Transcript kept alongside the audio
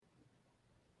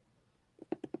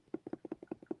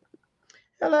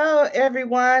Hello,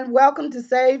 everyone. Welcome to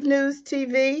Save News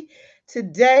TV.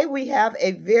 Today we have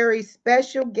a very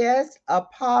special guest,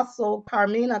 Apostle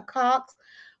Carmena Cox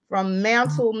from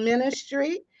Mantle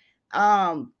Ministry.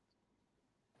 Um,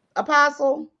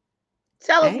 Apostle,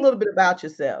 tell us a Hey, little bit about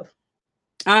yourself.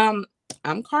 um,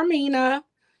 I'm Carmena.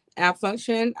 I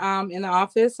function in the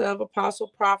office of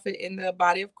Apostle Prophet in the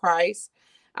Body of Christ.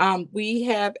 We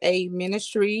have a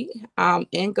ministry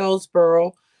in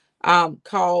Goldsboro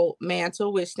called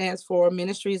Mantle, which stands for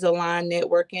Ministries Aligned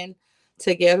Networking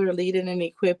Together, Leading and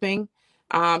Equipping.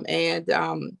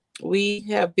 And we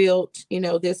have built,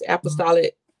 this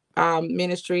apostolic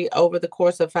ministry over the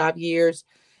course of 5 years,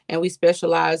 and we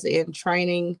specialize in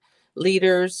training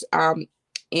leaders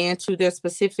into their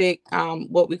specific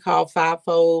what we call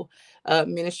fivefold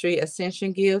ministry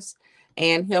ascension gifts,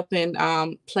 and helping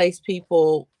place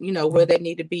people where they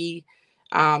need to be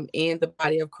in the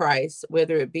body of Christ,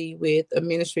 whether it be with a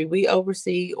ministry we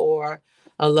oversee or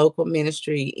a local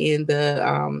ministry in the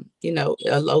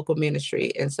a local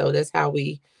ministry. And so that's how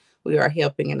we are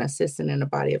helping and assisting in the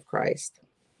body of Christ.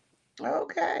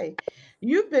 Okay.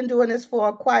 You've been doing this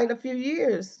for quite a few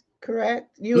years,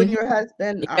 correct? You and Mhm. your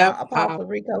husband, Yep. Apostle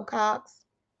Rico Cox.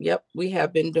 Yep, we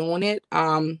have been doing it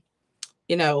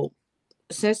you know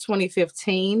since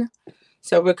 2015.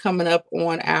 So we're coming up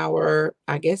on our,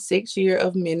 I guess, 6 year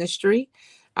of ministry.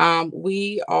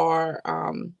 We are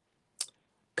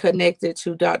connected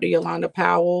to Dr. Yolanda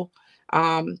Powell,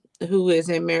 who is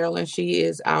in Maryland. She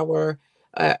is our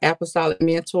apostolic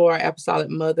mentor, apostolic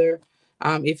mother,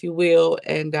 if you will.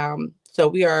 And so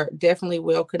we are definitely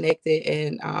well connected,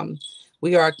 and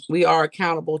we are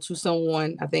accountable to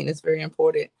someone. I think that's very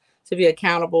important to be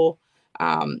accountable.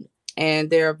 Um, and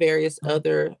there are various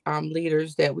other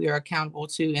leaders that we are accountable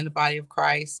to in the body of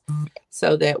Christ,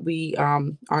 so that we are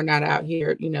not out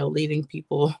here, leading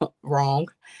people wrong.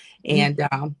 And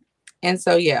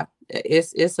so yeah,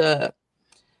 it's a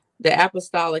the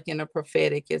apostolic and the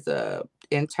prophetic is a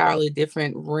entirely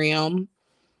different realm.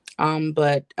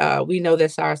 But we know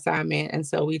that's our assignment, and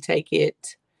so we take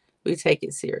it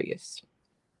serious.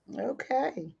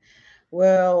 Okay.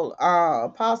 Well,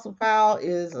 Apostle Powell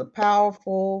is a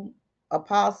powerful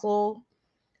apostle.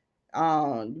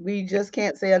 We just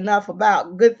can't say enough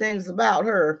about good things about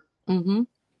her. Mm-hmm.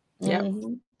 Yep.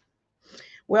 hmm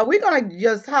Well, we're going to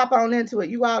just hop on into it.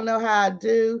 You all know how I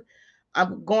do.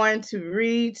 I'm going to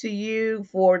read to you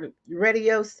for the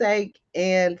radio sake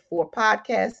and for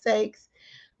podcast sakes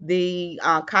the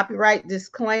copyright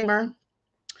disclaimer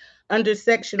under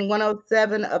Section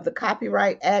 107 of the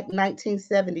Copyright Act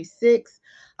 1976.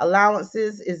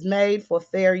 Allowances is made for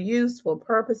fair use for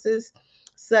purposes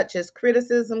such as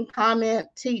criticism, comment,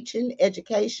 teaching,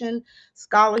 education,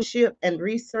 scholarship, and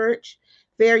research.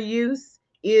 Fair use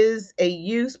is a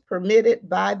use permitted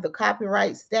by the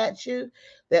copyright statute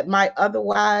that might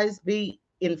otherwise be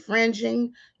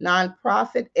infringing.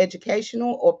 Nonprofit,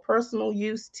 educational, or personal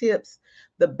use tips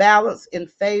the balance in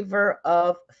favor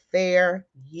of fair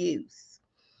use.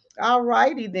 All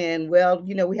righty then. Well,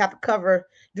 we have to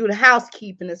do the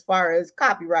housekeeping as far as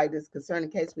copyright is concerned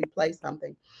in case we play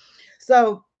something.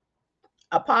 So,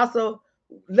 Apostle,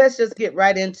 let's just get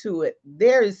right into it.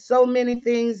 There is so many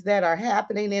things that are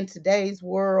happening in today's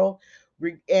world,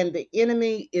 and the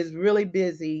enemy is really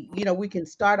busy. We can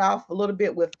start off a little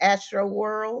bit with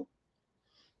Astroworld,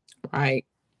 Right.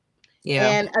 Yeah.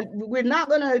 and we're not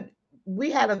gonna.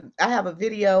 I have a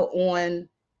video on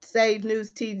Save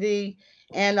News TV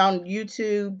and on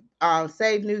YouTube,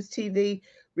 Save News TV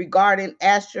regarding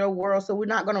Astro World. So we're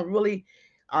not gonna really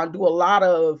do a lot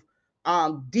of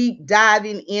deep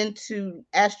diving into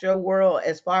Astro World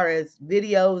as far as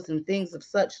videos and things of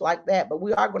such like that. But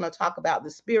we are going to talk about the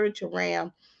spiritual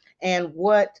realm and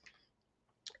what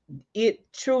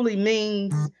it truly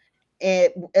means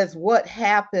as what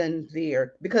happened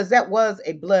there, because that was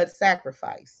a blood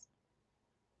sacrifice.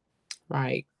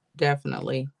 Right.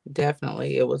 Definitely.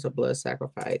 Definitely, it was a blood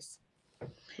sacrifice. And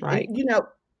Right.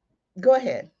 go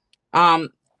ahead. Um,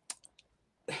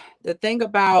 the thing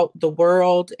about the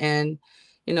world, and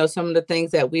some of the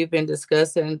things that we've been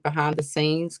discussing behind the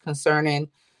scenes concerning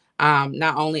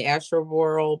not only Astro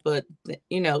World, but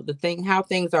the thing, how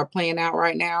things are playing out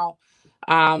right now.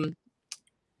 um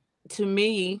to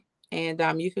me,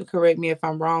 and you can correct me if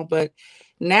I'm wrong, but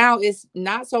now it's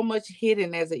not so much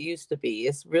hidden as it used to be.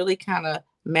 It's really kind of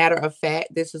matter of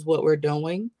fact. This is what we're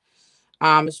doing.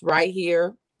 It's right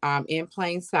here, in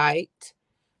plain sight,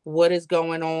 what is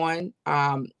going on.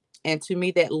 And to me,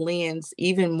 that lends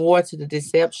even more to the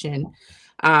deception,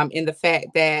 in the fact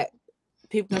that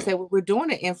people can say, well, we're doing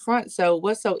it in front. So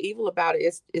what's so evil about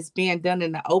it? It's being done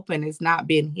in the open. It's not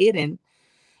being hidden.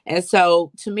 And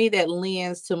so to me, that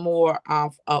lends to more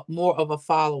of a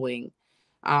following,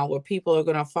 where people are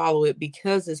going to follow it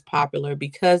because it's popular,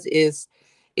 because it's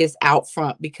out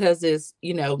front, because it's,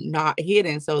 not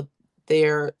hidden. So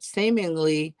they're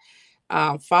seemingly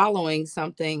following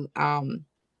something,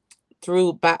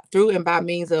 through and by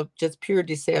means of just pure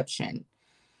deception.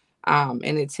 And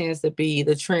it tends to be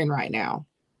the trend right now.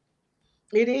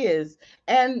 It is.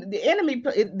 And the enemy,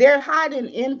 they're hiding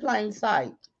in plain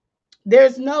sight.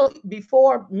 There's no,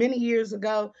 before many years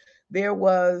ago, there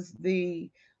was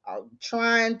the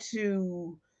trying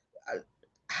to uh,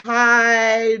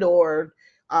 hide or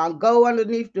go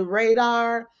underneath the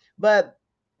radar, but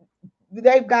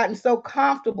they've gotten so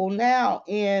comfortable now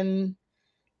in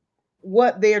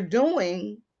what they're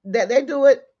doing that they do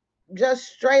it just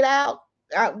straight out.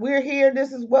 We're here.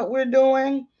 This is what we're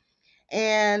doing,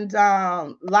 and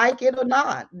like it or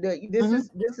not, this Hmm. is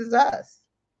this is us.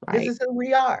 This Right, is who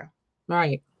we are.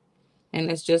 right. And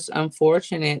it's just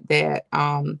unfortunate that,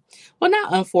 well,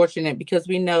 not unfortunate, because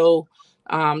we know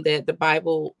that the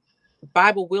Bible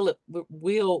will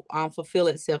fulfill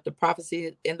itself. The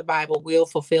prophecy in the Bible will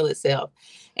fulfill itself,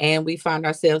 and we find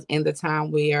ourselves in the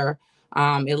time where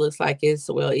it looks like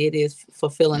it is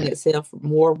fulfilling itself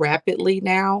more rapidly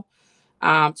now,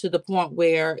 to the point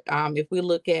where, if we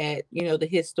look at, the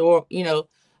historic,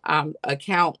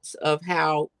 accounts of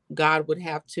how God would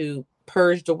have to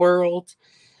purge the world,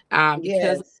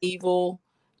 because of Yes, evil.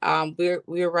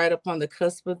 We're right up on the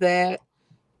cusp of that,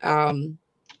 um,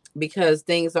 because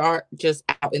things are just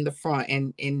out in the front,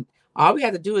 and all we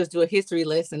have to do is do a history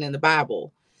lesson in the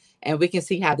Bible, and we can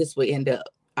see how this will end up.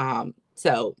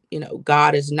 So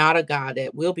God is not a God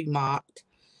that will be mocked.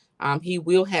 He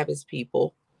will have his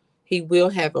people. He will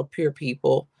have a pure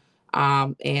people.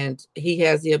 And he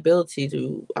has the ability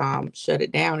to shut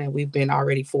it down. And we've been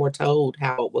already foretold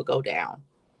how it will go down.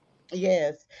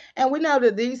 yes. And we know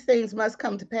that these things must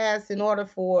come to pass in order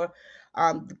for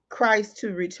Christ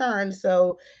to return.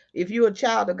 So if you're a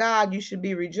child of God, you should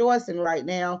be rejoicing right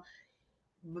now.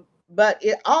 But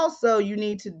it also, you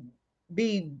need to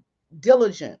be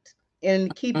diligent in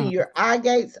keeping Mm, your eye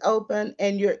gates open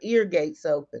and your ear gates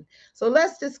open. So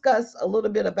let's discuss a little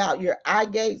bit about your eye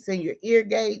gates and your ear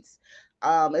gates,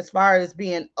 as far as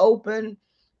being open,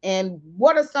 and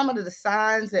what are some of the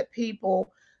signs that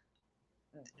people,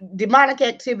 demonic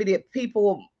activity that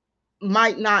people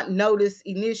might not notice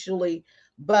initially,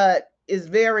 but is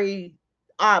very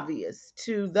obvious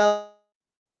to those that are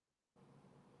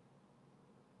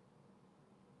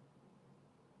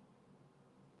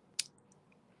watching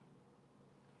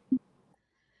this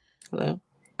broadcast.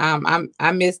 hello.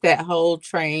 I missed that whole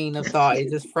train of thought. It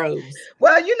just froze.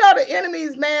 Well, you know the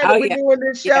enemy's mad Oh that we're yeah, doing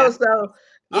this show, yeah, so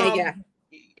yeah,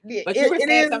 yeah. But you were it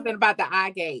saying is. something about the eye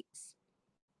gates.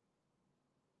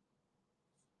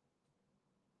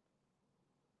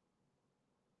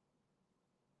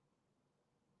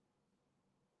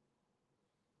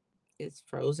 It's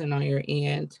frozen on your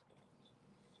end.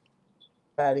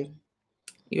 Buddy,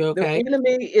 You the okay?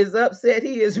 enemy is upset.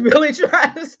 He is really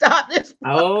trying to stop this.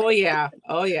 Oh yeah,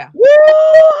 oh yeah. Woo,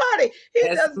 honey, he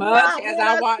As does much not as want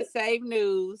I us watch to Save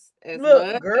News, as look,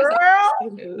 much as I girl. watch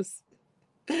Save News.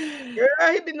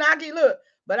 Girl, he be knocking. Look,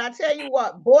 but I tell you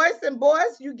what, boys,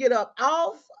 you get up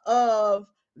off of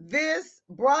this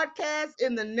broadcast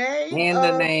in the name In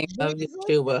the of name of Jesus.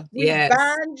 Yeshua. We Yes.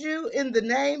 bind you in the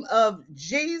name of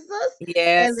Jesus,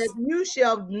 and that Yes. you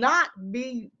shall not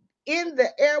be in the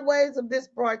airways of this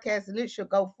broadcast, and it shall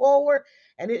go forward,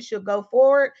 and it shall go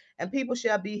forward, and people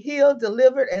shall be healed,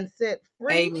 delivered, and set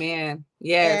free. Amen.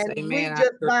 Yes. And we Amen. I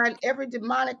just agree. bind every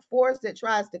demonic force that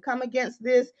tries to come against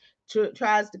this,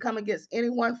 tries to come against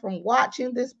anyone from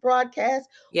watching this broadcast.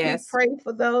 We Yes. pray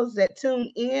for those that tune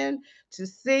in to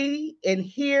see and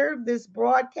hear this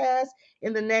broadcast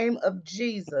in the name of In the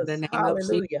Jesus. name of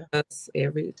Hallelujah. Jesus.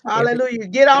 Every Hallelujah.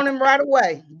 Get on them right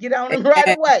away. Get on them right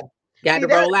Amen. away. Got See to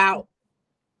that? roll out.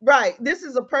 Right. This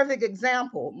is a perfect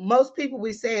example. Most people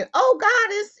be saying, "Oh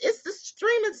God, it's the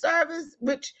streaming service,"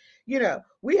 which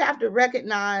we have to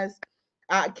recognize.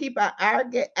 Keep our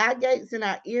gates and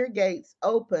our ear gates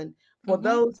open for Hmm.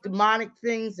 those demonic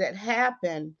things that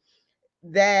happen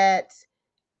that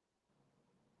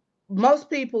most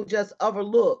people just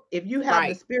overlook. If you have the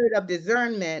Right. spirit of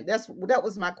discernment, that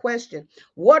was my question.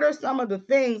 What are some of the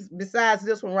things besides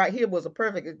this one right here was a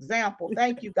perfect example?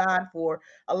 Thank you, God, for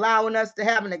allowing us to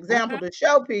have an example Hmm. to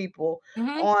show people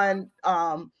Hmm. on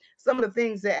some of the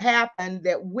things that happen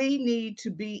that we need to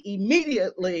be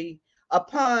immediately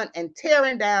upon and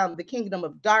tearing down the kingdom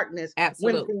of darkness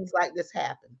when Absolutely. things like this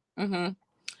happen. Hmm.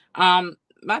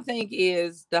 My thing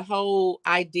is the whole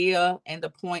idea and the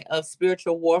point of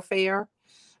spiritual warfare.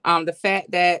 The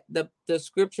fact that the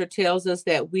scripture tells us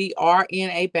that we are in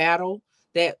a battle,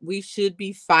 that we should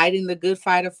be fighting the good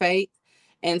fight of faith.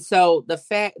 And so the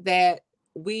fact that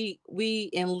we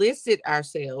enlisted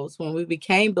ourselves when we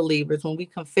became believers, when we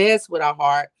confess with our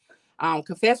heart,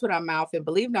 confess with our mouth and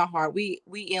believe in our heart, we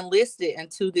enlisted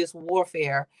into this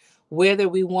warfare, whether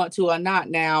we want to or not.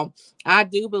 Now, I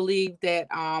do believe that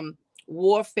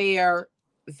warfare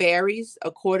varies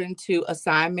according to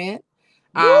assignment.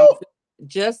 Um, Woo!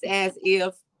 just as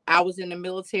if I was in the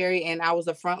military and I was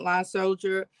a frontline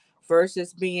soldier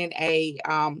versus being a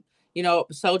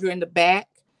soldier in the back.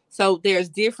 So there's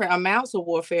different amounts of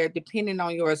warfare depending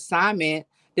on your assignment,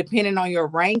 depending on your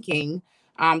ranking.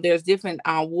 There's different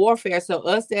warfare. So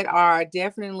us that are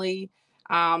definitely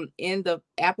in the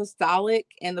apostolic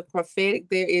and the prophetic,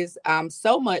 there is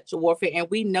so much warfare, and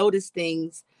we notice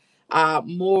things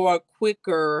more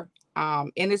quicker.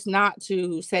 And it's not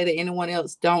to say that anyone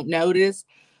else don't notice,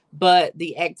 but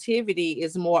the activity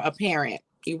is more apparent,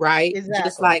 right? Just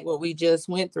Exactly. like what we just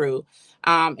went through.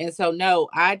 And so, no,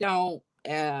 I don't,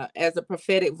 as a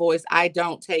prophetic voice, I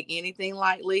don't take anything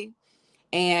lightly.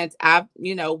 And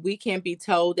we can be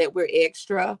told that we're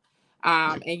extra.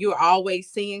 And you're always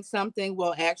seeing something.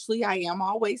 Well, actually, I am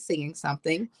always seeing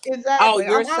something. Oh, Exactly.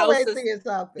 you're I'm so always seeing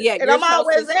something. yeah, And you're I'm so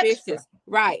always extra. suspicious.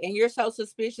 Right. And you're so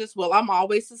suspicious. Well, I'm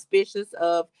always suspicious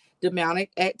of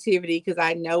demonic activity because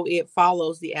I know it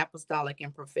follows the apostolic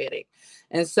and prophetic.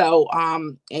 And so,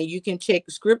 and you can check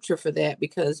scripture for that,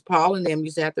 because Paul and them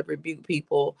used to have to rebuke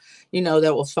people,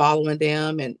 that was following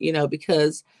them. And,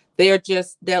 because they're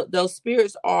just, those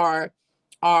spirits are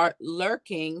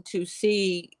lurking to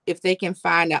see if they can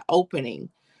find an opening.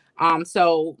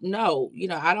 So no,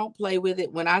 I don't play with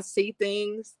it. When I see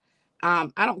things, I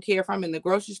don't care if I'm in the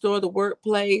grocery store, the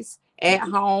workplace, at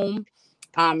home.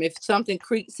 If something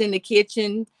creaks in the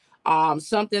kitchen,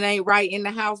 something ain't right in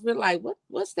the house, we're like,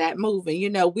 what's that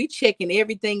moving? We checking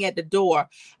everything at the door.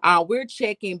 We're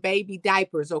checking baby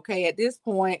diapers. Okay. At this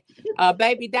point,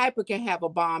 baby diaper can have a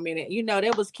bomb in it.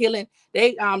 That was killing.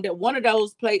 That one of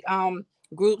those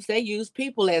groups, they use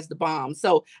people as the bomb.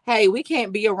 So, hey, we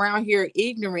can't be around here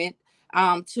ignorant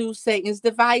to Satan's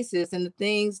devices and the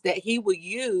things that he would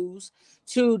use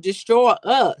to destroy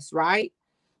us, right?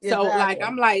 So, like, Exactly.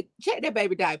 I'm like, check that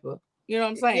baby diaper. You know what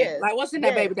I'm saying? Yes. Like, what's in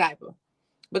that Yes. baby diaper?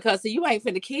 Because see, you ain't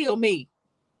finna kill me.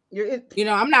 You're it,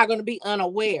 I'm not gonna be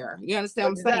unaware. You understand what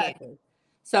I'm saying? exactly.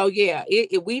 So yeah,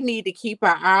 we need to keep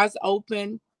our eyes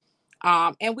open.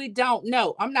 And we don't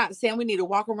know. I'm not saying we need to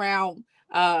walk around,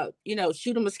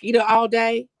 shoot a mosquito all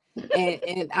day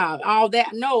and all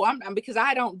that. No, I'm because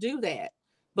I don't do that.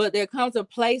 But there comes a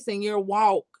place in your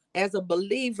walk as a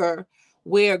believer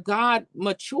where God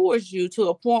matures you to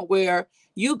a point where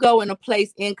you go in a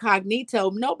place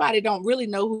incognito. Nobody don't really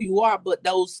know who you are, but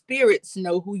those spirits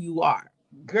know who you are.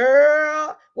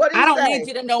 Girl, what do I you don't need say?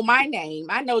 you to know my name.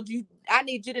 I know you. I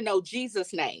need you to know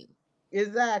Jesus' name.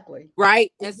 Exactly.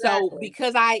 Right. And so Exactly.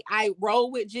 because I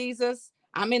roll with Jesus,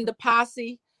 I'm in the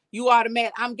posse. You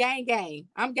automatic, I'm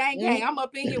I'm gang. Mhm. I'm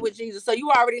up in here with Jesus. So you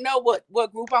already know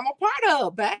what group I'm a part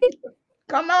of, babe.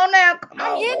 Come on now. Come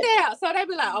I'm on, in baby. there. So they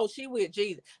be like, oh, she with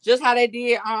Jesus. Just how they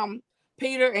did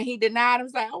Peter, and he denied him.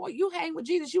 It's like, oh, well, you hang with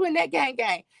Jesus, you in that gang.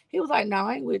 He was like, no,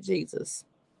 I ain't with Jesus.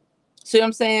 See what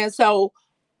I'm saying? So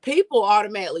people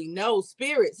automatically know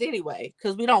spirits anyway,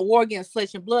 because we don't war against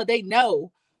flesh and blood. They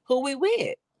know who we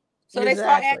with. So they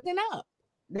start Exactly. acting up.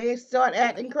 They start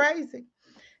acting crazy.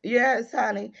 Yes,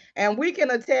 honey. And we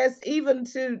can attest even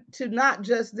to not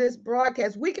just this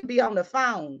broadcast. We can be on the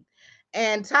phone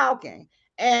and talking,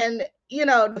 and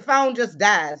the phone just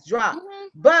dies, drop. Mhm,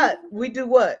 But mhm. we do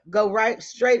what? Go right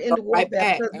straight Go into right warfare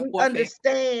back because in we warfare.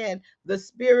 understand the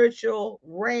spiritual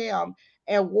realm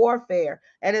and warfare.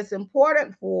 And it's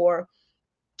important for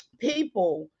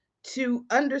people to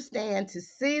understand, to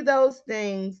see those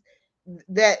things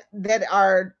that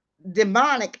are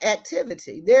demonic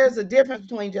activity. There's a difference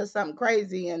between just something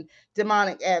crazy and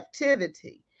demonic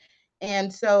activity.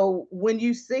 And so when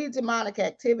you see demonic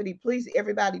activity, please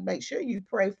everybody make sure you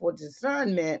pray for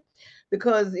discernment,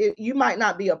 because you might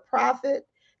not be a prophet,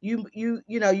 you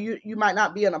might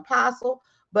not be an apostle,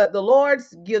 but the Lord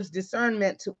gives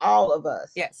discernment to all of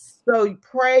us. Yes, So you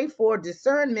pray for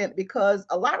discernment, because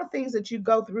a lot of things that you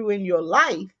go through in your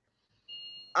life,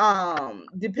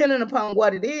 depending upon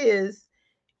what it is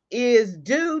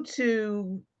due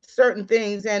to certain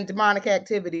things, and demonic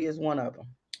activity is one of them.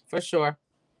 for sure.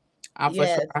 For sure,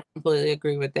 Yes, I completely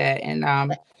agree with that.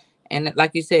 And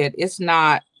like you said, it's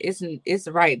not. It's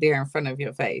right there in front of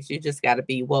your face. You just got to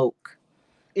be woke.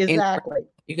 And exactly.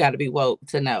 you got to be woke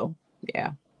to know.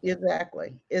 Yeah.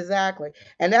 Exactly. Exactly.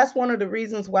 And that's one of the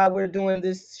reasons why we're doing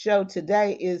this show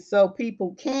today, is so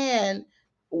people can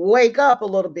wake up a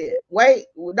little bit. Wait,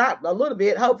 not a little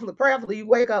bit, hopefully, prayerfully, you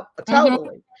wake up Mm-hmm.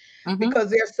 totally, Mm-hmm. because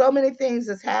there's so many things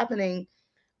that's happening,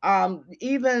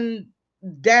 even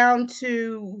down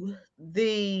to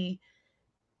the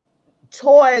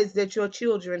toys that your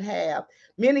children have.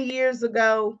 Many years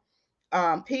ago,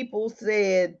 people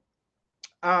said,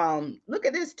 look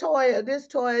at this toy, or this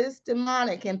toy is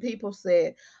demonic. And people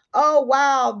said, oh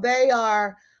wow, they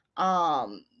are,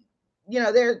 um,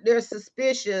 they're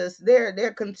suspicious,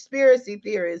 they're conspiracy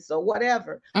theorists or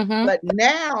whatever. Mm-hmm. But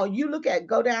now you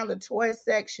go down the toy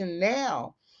section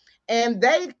now, and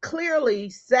they clearly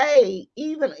say,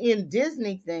 even in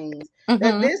Disney things, that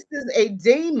Mm-hmm. this is a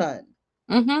demon.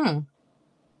 Mm-hmm.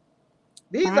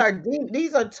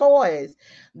 These are toys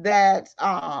that's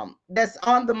on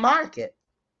the market.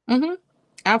 Mm-hmm.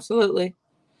 Absolutely.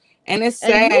 And it's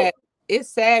And you sad. It's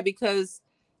sad because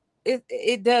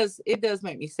it does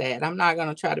make me sad. I'm not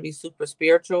gonna try to be super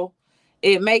spiritual.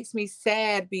 It makes me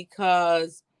sad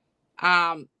because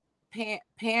um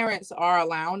parents are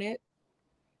allowing it.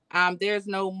 There's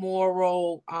no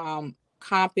moral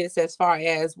compass as far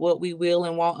as what we will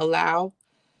and won't allow.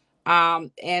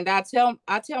 And I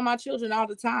tell my children all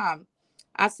the time,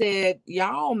 I said,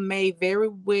 y'all may very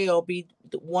well be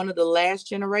one of the last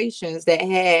generations that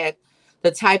had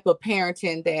the type of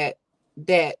parenting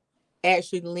that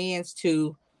actually lends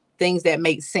to things that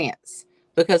make sense.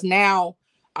 Because now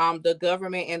the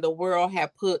government and the world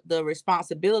have put the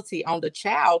responsibility on the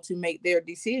child to make their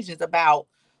decisions about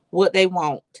what they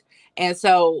want. And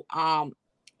so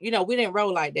we didn't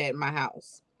roll like that in my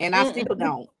house. And I still mm-mm,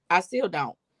 don't. I still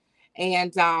don't.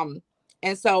 And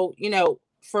so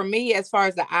for me, as far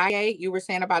as the eye gate, you were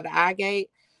saying about the eye gate,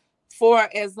 for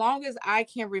as long as I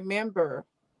can remember,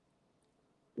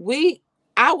 we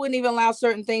I wouldn't even allow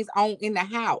certain things on in the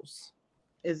house.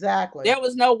 exactly. There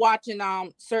was no watching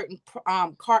certain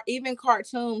even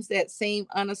cartoons that seem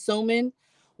unassuming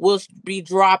will be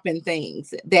dropping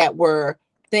things that were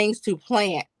things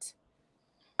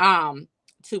um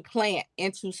to plant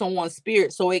into someone's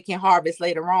spirit so it can harvest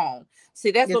later on.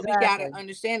 See, that's what we got to Exactly.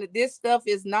 understand, that this stuff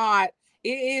is not, it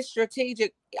is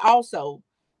strategic also.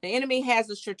 The enemy has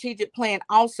a strategic plan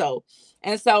also.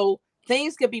 And so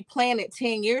things could be planted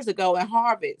 10 years ago and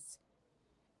harvest.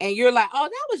 And you're like, oh,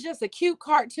 that was just a cute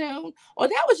cartoon, or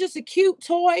that was just a cute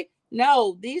toy.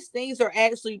 No, these things are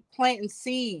actually planting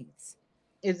seeds.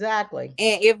 Exactly.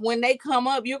 And if when they come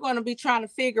up, you're going to be trying to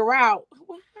figure out,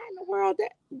 what in the world,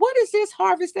 what is this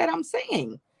harvest that I'm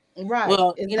seeing? Right. Well,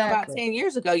 about Exactly. 10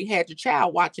 years ago, you had your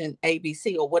child watching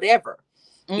ABC or whatever,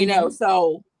 Mm-hmm.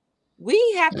 so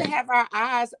we have to have our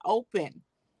eyes open.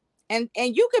 And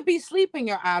you could be sleeping,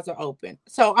 your eyes are open.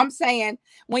 So I'm saying,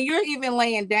 when you're even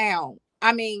laying down,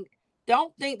 I mean,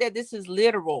 don't think that this is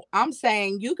literal. I'm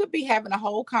saying you could be having a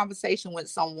whole conversation with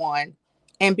someone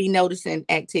and be noticing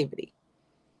activity,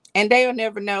 and they'll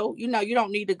never know. You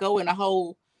don't need to go in a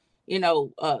whole,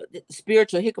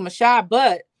 spiritual hickamashah,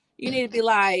 but you need to be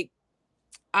like,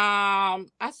 I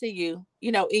see you,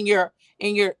 in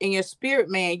your spirit,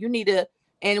 man. You need to,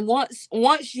 and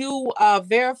once you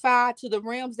verify to the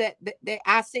realms that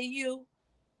I see you,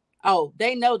 oh,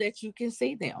 they know that you can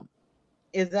see them.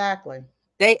 Exactly.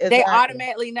 They Exactly.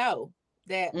 automatically know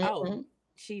that, oh, Mm-hmm.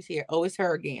 she's here. Oh, it's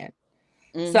her again.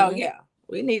 So Mm-hmm. yeah,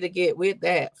 we need to get with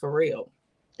that for real.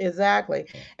 Exactly.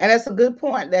 And that's a good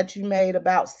point that you made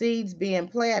about seeds being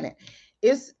planted.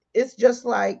 It's just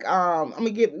like,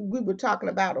 we were talking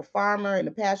about a farmer and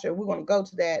the pasture. We're gonna go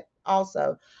to that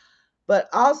also. But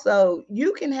also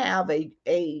you can have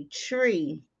a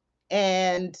tree,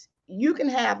 and you can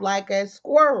have like a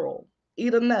squirrel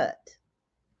eat a nut,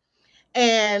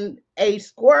 and a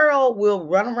squirrel will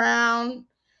run around,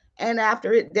 and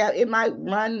after it might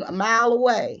run a mile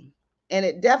away, and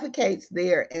it defecates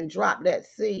there and drop that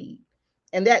seed,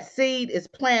 and that seed is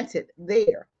planted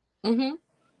there. Mm-hmm.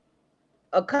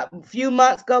 Few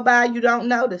months go by, you don't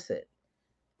notice it.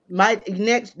 Might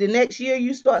next the next year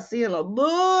you start seeing a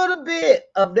little bit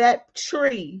of that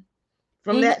tree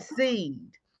from Mm-hmm. that seed.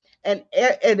 And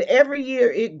every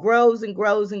year it grows and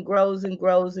grows and grows and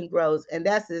grows and grows. And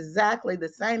that's exactly the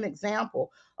same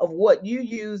example of what you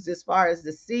used as far as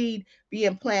the seed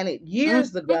being planted years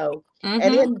Mm-hmm. ago.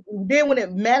 And Mm-hmm. then when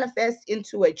it manifests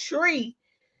into a tree,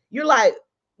 you're like,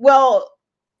 well,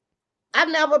 I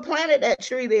never planted that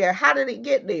tree there. How did it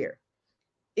get there?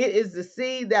 It is the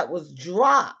seed that was It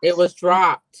dropped was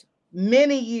dropped.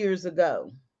 many years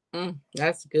ago.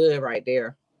 That's good right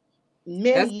there.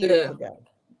 Many That's years good. ago.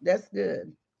 That's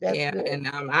good. That's Yeah, good. and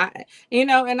I,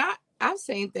 and I've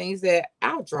seen things that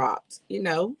I've dropped, in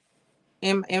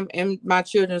my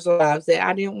children's lives that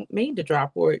I didn't mean to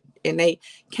drop, or and they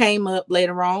came up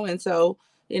later on. And so,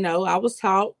 I was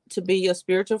taught to be a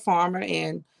spiritual farmer,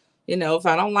 and if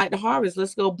I don't like the harvest,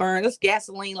 let's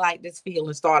gasoline light this field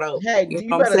and start over. Hey, You know you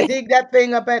what I'm better saying? dig that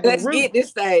thing up at the Let's root. get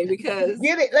this thing because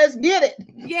Get it. Let's get it.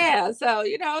 yeah. So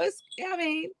it's I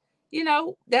mean,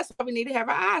 that's why we need to have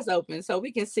our eyes open so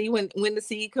we can see when the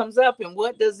seed comes up and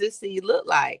what does this seed look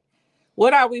like,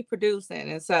 what are we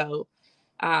producing. And so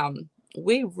um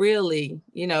we really,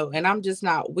 and I'm just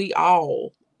not we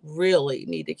all really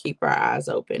need to keep our eyes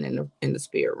open in the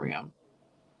spirit realm.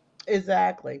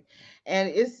 Exactly. And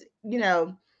it's,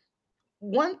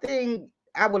 one thing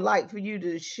I would like for you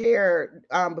to share,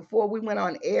 before we went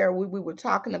on air, we were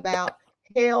talking about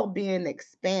hell being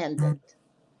expanded.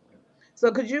 So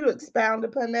could you expound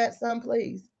upon that some,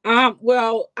 please?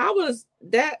 Well,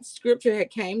 that scripture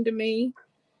had came to me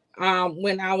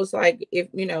when I was like, if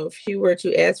you were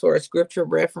to ask for a scripture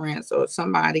reference or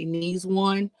somebody needs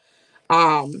one,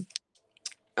 um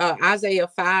Isaiah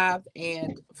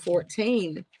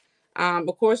 5:14.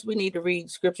 Of course, we need to read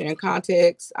scripture in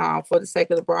context. For the sake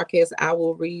of the broadcast, I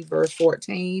will read verse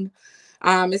 14.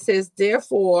 It says,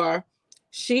 therefore,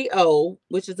 Sheol,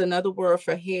 which is another word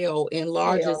for hell,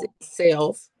 enlarges Hell.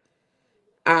 itself,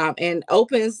 and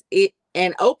open it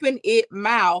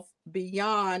mouth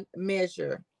beyond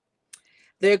measure.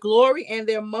 Their glory and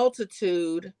their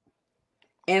multitude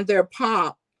and their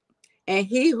pomp, and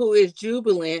he who is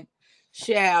jubilant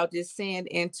shall descend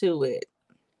into it.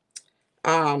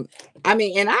 Um, I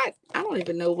mean, and I don't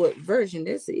even know what version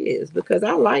this is because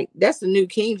that's the New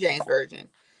King James version.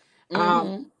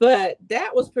 Mm-hmm. But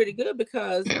that was pretty good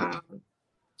because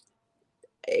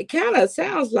it kind of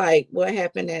sounds like what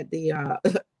happened at the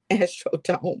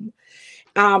Astrodome.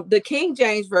 The King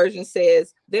James version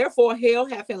says, "Therefore hell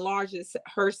hath enlarged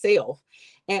herself,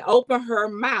 and opened her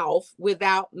mouth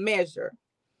without measure,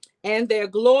 and their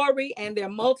glory and their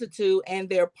multitude and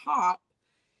their pomp,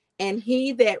 and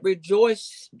he that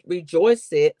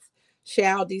rejoiceth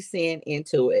shall descend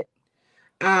into it."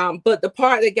 But the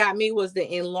part that got me was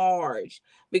the enlarge,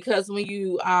 because when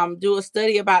you do a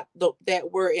study about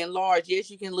that word enlarge, yes,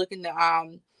 you can look in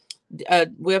the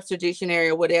Webster dictionary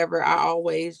or whatever. I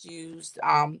always used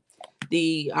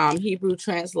the Hebrew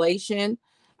translation,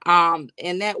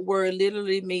 and that word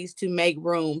literally means to make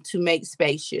room, to make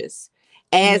spacious,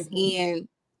 as Mm-hmm. in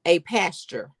a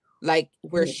pasture, like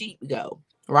where sheep go,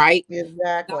 right?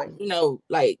 Exactly.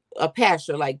 Like a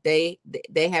pasture, like they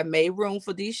have made room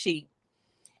for these sheep,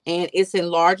 and it's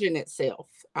enlarging itself.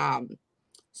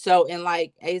 So, and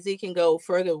like AZ can go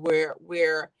further,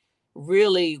 where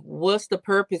really, what's the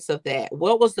purpose of that?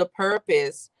 What was the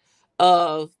purpose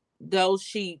of those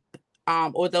sheep,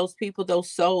 or those people,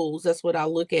 those souls? That's what I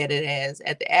look at it as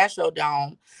at the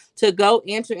Astrodome, to go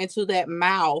enter into that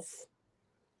mouth.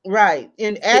 Right.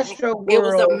 In Astro It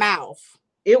was a World, mouth.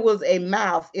 it was a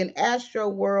mouth. In Astro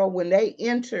World, when they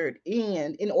entered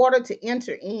in order to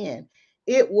enter in,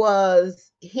 it was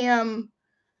him.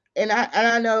 And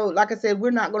I know, like I said,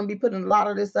 we're not going to be putting a lot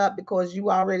of this up because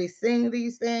you already seen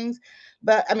these things.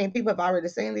 But I mean, people have already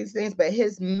seen these things. But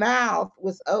his mouth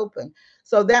was open,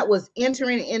 so that was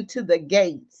entering into the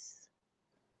gates,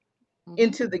 Hmm.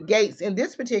 into the gates. In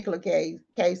this particular case,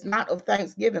 not of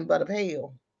Thanksgiving, but of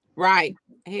hell. Right.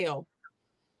 Hell.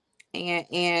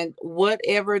 And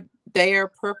whatever their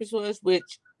purpose was,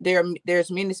 which there's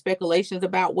many speculations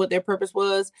about what their purpose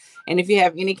was. And if you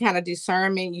have any kind of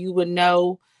discernment, you would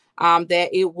know that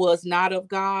it was not of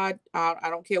God. I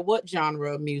don't care what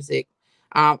genre of music.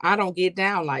 I don't get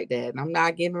down like that. I'm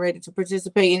not getting ready to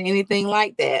participate in anything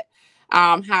like that.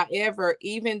 However,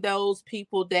 even those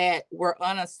people that were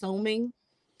unassuming,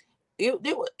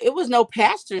 it was no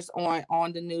pastors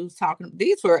on the news talking.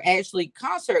 These were actually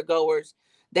concert goers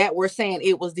that were saying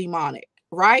it was demonic,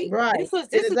 right? Right. This has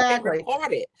been Exactly.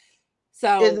 reported.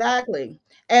 So Exactly.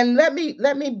 And let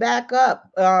me back up,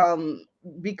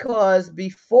 because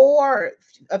before,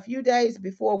 a few days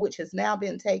before, which has now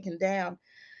been taken down,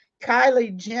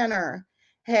 Kylie Jenner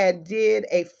had did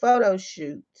a photo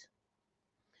shoot,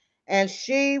 and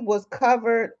she was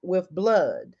covered with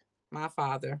blood, my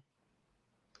father.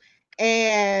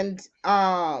 and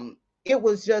it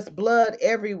was just blood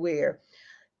everywhere.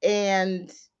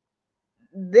 And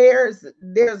if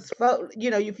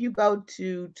you go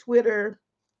to Twitter,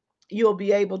 you'll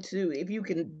be able to, if you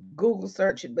can Google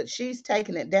search it, but she's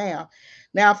taken it down.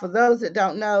 Now, for those that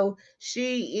don't know,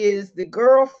 she is the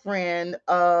girlfriend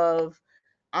of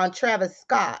on Travis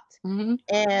Scott, Hmm.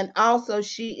 and also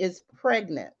she is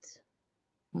pregnant.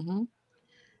 Hmm.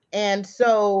 And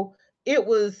so it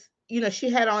was, she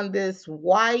had on this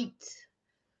white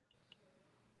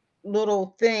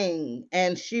little thing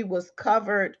and she was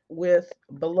covered with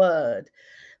blood.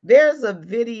 There's a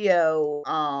video.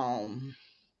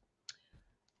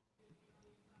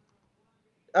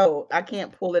 Oh, I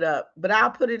can't pull it up, but I'll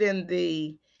put it in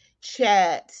the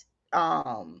chat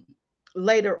um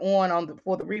later on the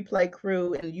for the replay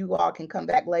crew, and you all can come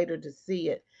back later to see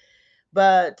it.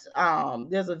 But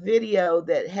there's a video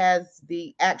that has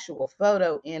the actual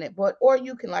photo in it, but or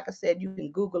you can, like I said, you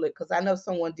can Google it because I know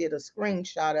someone did a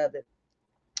screenshot of it.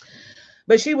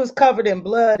 But she was covered in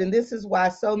blood, and this is why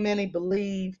so many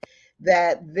believe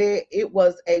that it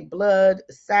was a blood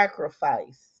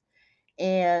sacrifice.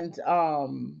 And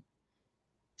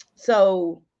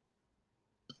so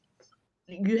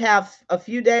you have a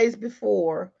few days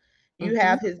before, you Mm-hmm.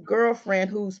 have his girlfriend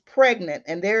who's pregnant,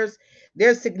 and there's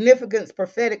significance,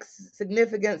 prophetic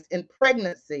significance in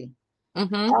pregnancy.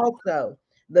 Mm-hmm. Also,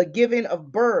 the giving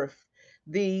of birth,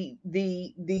 the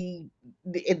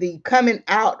coming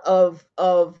out of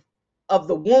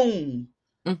the womb.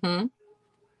 Mm-hmm.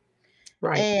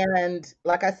 Right. And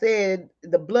like I said,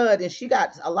 the blood, and she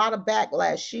got a lot of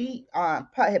backlash. She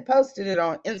had posted it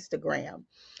on Instagram.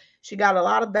 She got a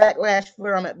lot of backlash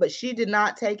from it, but she did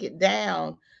not take it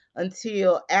down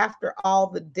until after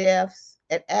all the deaths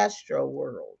at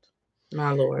Astroworld.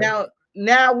 My Lord.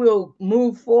 Now we'll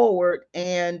move forward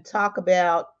and talk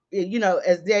about,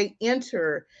 as they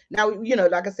enter. Now,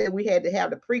 like I said, we had to have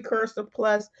the precursor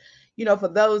plus, for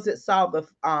those that saw the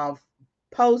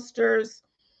posters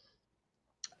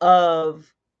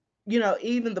of,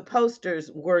 even the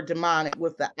posters were demonic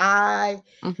with the eye.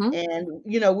 Mm-hmm. And,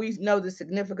 we know the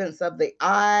significance of the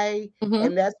eye. Mm-hmm.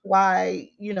 And that's why,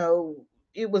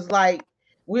 it was like,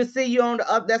 we'll see you on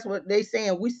the up. That's what they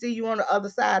saying. We see you on the other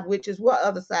side, which is what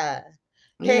other side?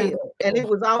 Yeah. Hell. And it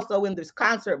was also in this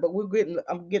concert, but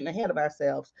I'm getting ahead of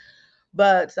ourselves.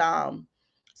 But so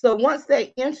once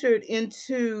they entered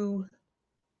into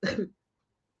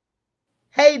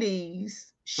Hades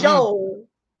Mm. show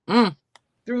Mm.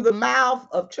 through the mouth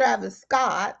of Travis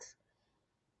Scott,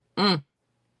 Mm.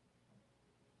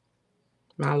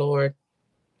 My Lord.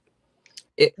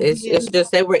 It's then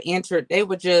just they were entered. They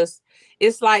were just.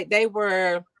 It's like they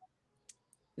were.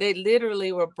 They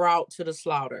literally were brought to the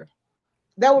slaughter.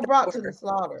 they were They brought to the were.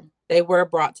 slaughter. They were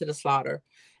brought to the slaughter,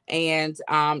 and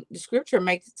the scripture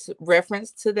makes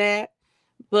reference to that.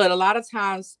 But a lot of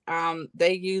times,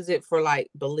 they use it for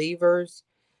like believers.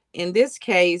 In this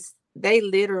case, they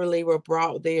literally were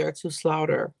brought there to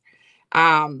slaughter.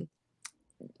 Um,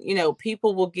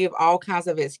 people will give all kinds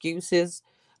of excuses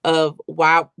of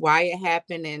why it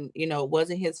happened, and it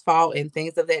wasn't his fault and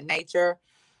things of that nature.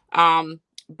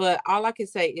 But all I can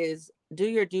say is do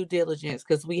your due diligence,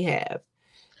 because we have.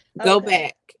 Go Okay.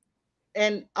 back.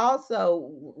 And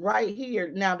also, right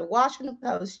here, now the Washington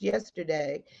Post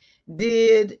yesterday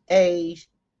did a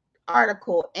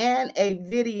article and a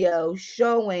video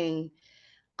showing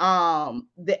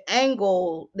the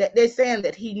angle that they're saying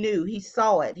that he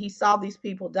saw it. He saw these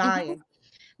people Hmm. dying.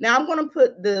 Now I'm going to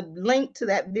put the link to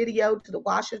that video to the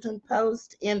Washington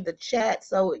Post in the chat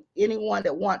so anyone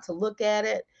that wants to look at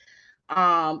it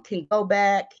can go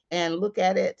back and look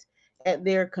at it at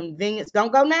their convenience.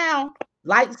 Don't go now.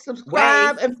 Like, Wait.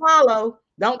 subscribe, and follow.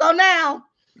 Don't go now.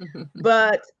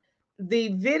 But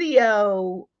the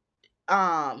video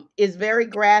is very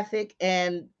graphic,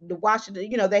 and the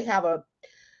Washington, they have a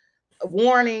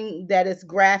warning that it's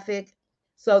graphic.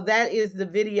 So that is the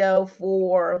video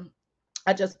for,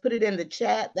 I just put it in the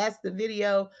chat. That's the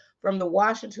video from the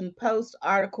Washington Post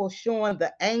article showing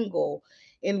the angle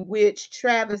in which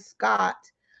Travis Scott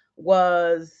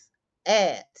was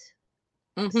at.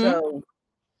 Hmm. So,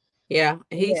 Yeah,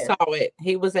 he yes, saw it.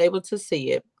 He was able to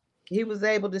see it. he was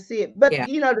able to see it. But Yeah.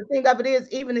 the thing of it is,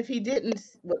 even if he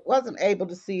wasn't able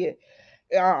to see it,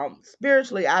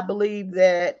 spiritually, I believe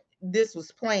that this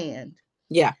was planned.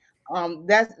 Yeah.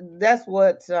 That's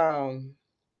what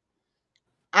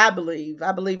I believe.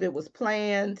 I believe it was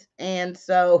planned, and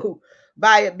so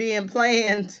by it being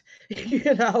planned,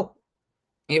 you know,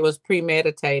 It was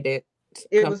premeditated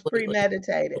it was completely.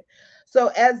 premeditated. So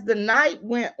as the night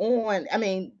went on, I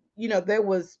mean, there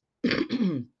was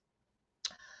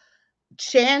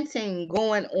chanting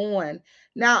going on.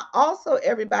 Now, also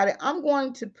everybody, I'm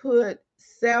going to put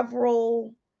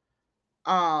several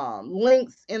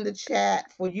links in the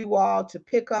chat for you all to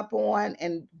pick up on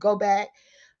and go back.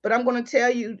 But I'm going to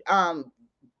tell you,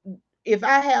 if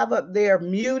I have up there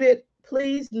muted,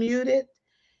 please mute it.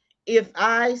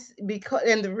 Because,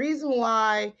 and the reason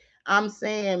why I'm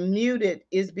saying muted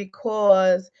is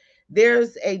because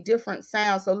there's a different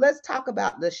sound. So let's talk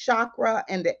about the chakra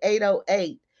and the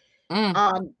 808.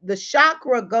 Mm. The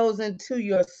chakra goes into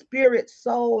your spirit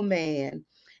soul man,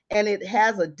 and it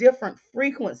has a different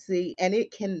frequency, and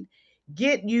it can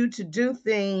get you to do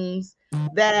things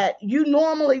that you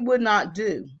normally would not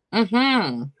do.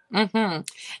 Mm-hmm. Mm-hmm.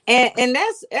 And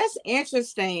that's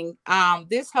interesting.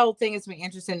 This whole thing has been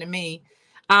interesting to me.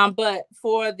 But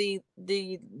for the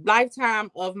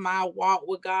lifetime of my walk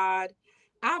with God,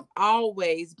 I've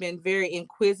always been very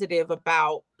inquisitive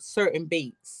about certain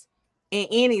beats in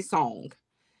any song.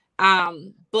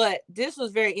 But this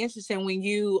was very interesting when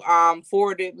you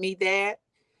forwarded me that,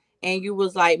 and you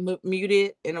was like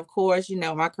muted, and of course,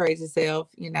 my crazy self,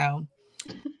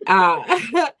 uh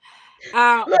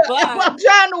Look, but I'm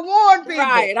trying to warn people.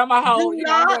 right, I'm a Do whole, I'm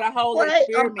not doing a whole play.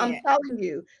 I'm experiment. telling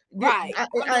you. Right. I'm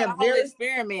I doing am a whole very.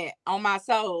 experiment on my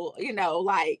soul,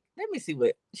 like, let me see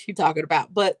what she talking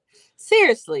about. But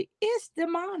seriously, it's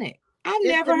demonic.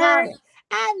 It's demonic.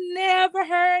 I never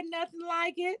heard nothing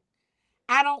like it.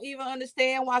 I don't even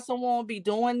understand why someone would be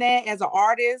doing that as an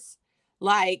artist.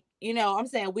 Like, I'm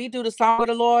saying we do the song of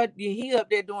the Lord. He up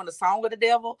there doing the song of the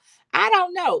devil. I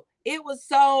don't know. It was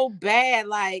so bad,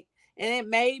 like, and it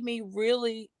made me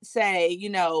really say,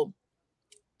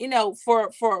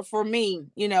 for me,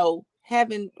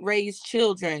 having raised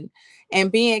children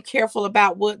and being careful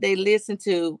about what they listen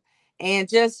to, and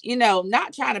just,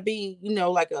 not trying to be,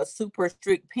 like a super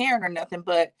strict parent or nothing,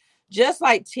 but just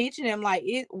like teaching them, like,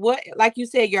 like you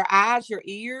said, your eyes, your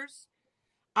ears,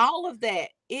 all of that,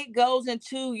 it goes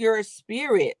into your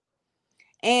spirit,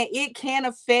 and it can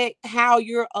affect how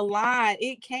you're aligned.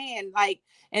 It can, like,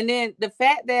 and then the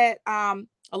fact that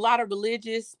a lot of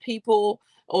religious people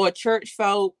or church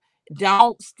folk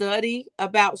don't study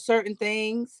about certain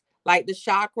things like the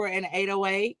chakra and the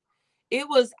 808, it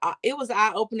was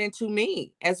eye opening to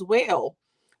me as well,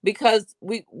 because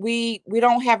we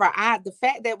don't have our eye the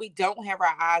fact that we don't have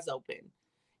our eyes open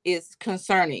is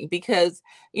concerning, because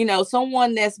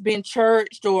someone that's been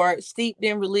churched or steeped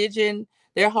in religion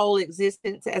their whole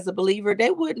existence as a believer,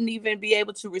 they wouldn't even be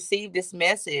able to receive this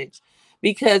message,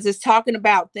 because it's talking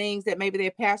about things that maybe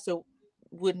their pastor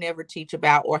would never teach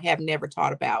about or have never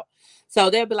taught about. So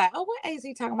they'll be like, oh, what AZ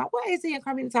talking about? What AZ and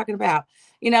Carmena talking about?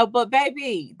 But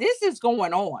baby, this is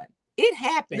going on. It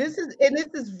happened. This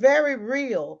is very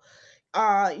real.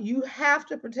 You have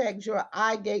to protect your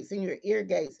eye gates and your ear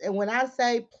gates. And when I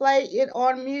say play it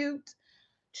on mute,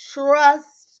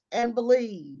 trust and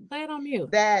believe Play it on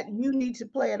mute. that you need to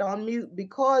play it on mute,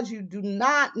 because you do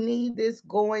not need this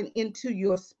going into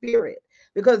your spirit.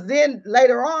 Because then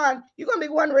later on, you're going to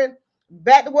be wondering,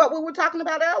 back to what we were talking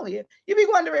about earlier, you'll be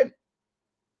wondering,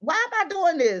 why am I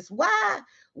doing this? Why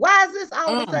is this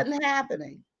all of a Mm, sudden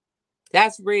happening?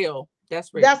 that's real.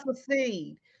 That's real. That's the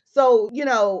seed. So,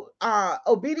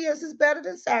 obedience is better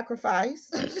than sacrifice.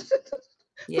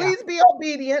 Yeah. Please be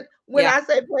obedient when Yeah. I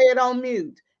say play it on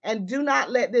mute, and do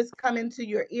not let this come into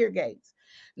your ear gates.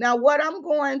 Now, what I'm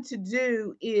going to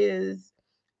do is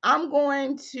I'm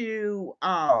going to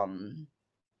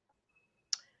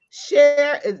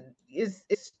share is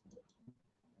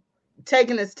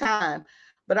taking its time,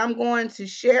 but I'm going to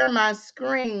share my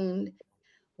screen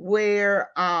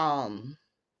where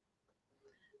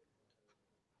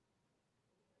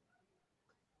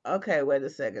okay, wait a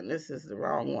second. This is the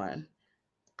wrong one.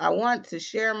 I want to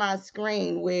share my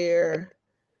screen where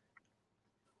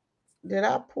did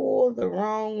I pull the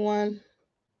wrong one?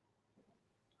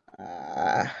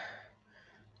 Uh,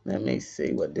 Let me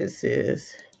see what this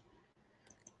is.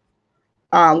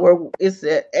 Where it's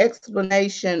an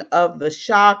explanation of the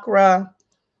chakra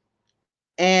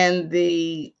and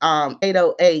the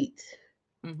 808.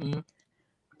 Mm-hmm.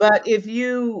 But if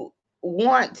you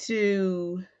want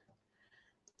to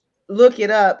look it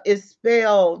up, it's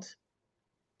spelled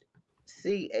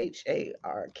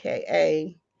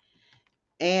CHARKA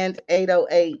and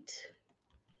 808.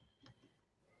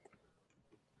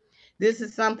 This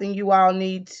is something you all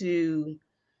need to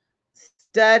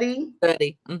study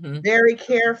Study. Mm-hmm. very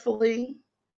carefully,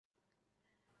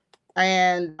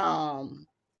 and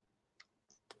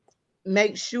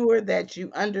make sure that you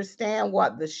understand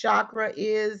what the chakra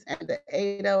is and the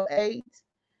 808.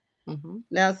 Mm-hmm.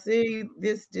 Now, see,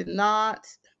 this did not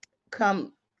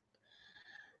come,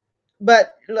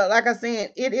 but like I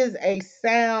said, it is a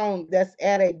sound that's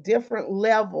at a different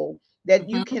level that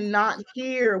you Mm-hmm. cannot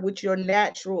hear with your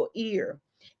natural ear.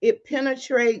 It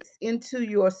penetrates into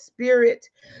your spirit,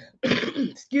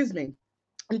 excuse me,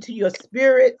 into your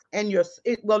spirit and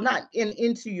well, not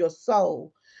into your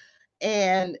soul.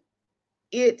 And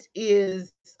it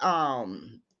is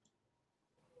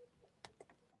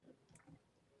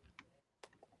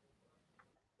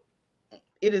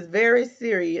it is very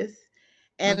serious,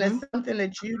 and Mm-hmm. it's something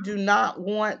that you do not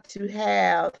want to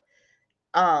have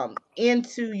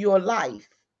into your life.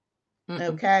 Mm-mm.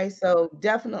 Okay, so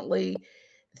definitely.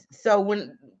 So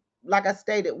when, like I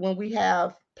stated, when we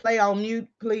have play on mute,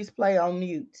 please play on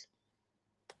mute.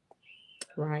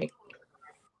 Right.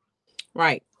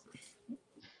 Right.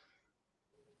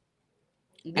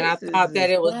 And I This thought that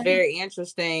is it was funny. very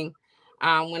interesting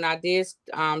when I did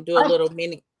do a little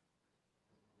mini.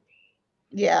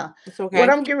 Yeah. It's What okay.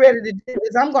 I'm getting ready to do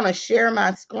is I'm going to share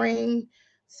my screen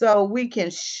so we can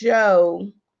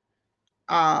show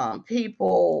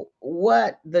people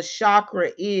what the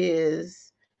chakra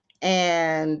is,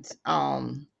 and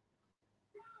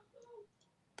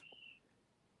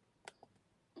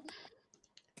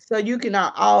so you can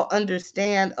all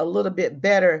understand a little bit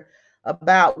better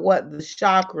about what the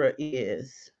chakra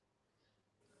is.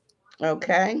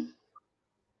 Okay.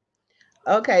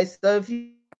 Okay, so if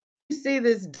you see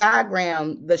this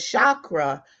diagram, the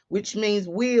chakra, which means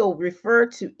wheel, refer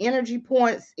to energy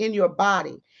points in your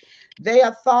body. They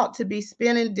are thought to be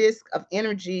spinning discs of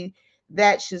energy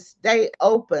that should stay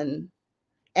open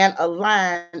and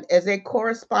aligned as they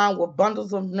correspond with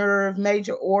bundles of nerve,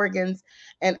 major organs,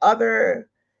 and other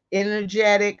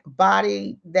energetic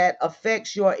body that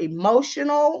affects your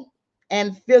emotional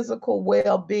and physical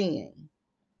well-being.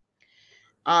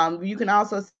 You can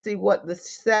also see what the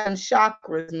seven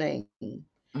chakras mean.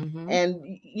 Mm-hmm.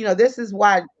 And this is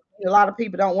why a lot of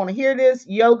people don't want to hear this.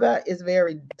 Yoga is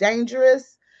very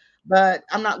dangerous, but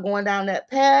I'm not going down that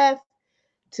path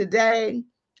today.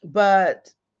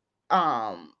 But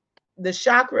um, the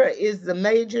chakra is the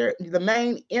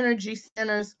main energy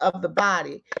centers of the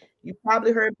body. You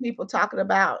probably heard people talking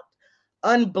about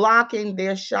unblocking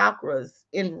their chakras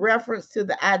in reference to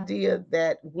the idea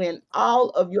that when all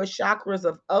of your chakras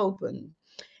are open,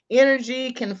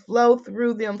 energy can flow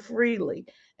through them freely,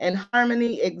 and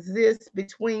harmony exists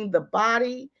between the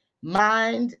body,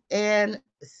 mind, and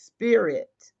spirit.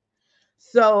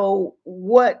 So,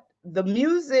 what the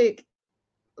music,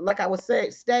 like I was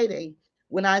stating,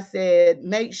 when I said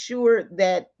make sure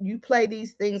that you play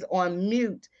these things on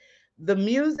mute, the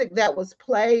music that was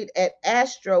played at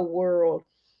Astroworld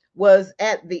was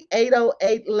at the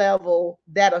 808 level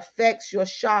that affects your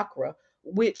chakra,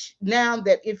 which now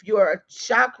that if your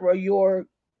chakra, your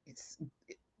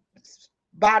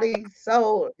body,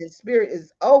 soul and spirit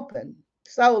is open.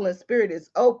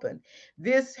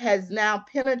 This has now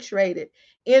penetrated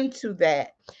into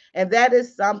that. And that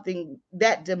is something,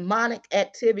 that demonic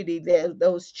activity, that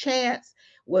those chants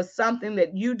was something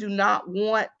that you do not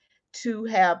want to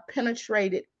have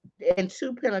penetrated and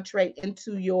to penetrate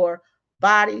into your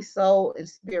body, soul, and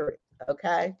spirit.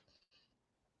 Okay.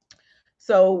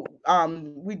 So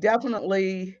we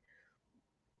definitely,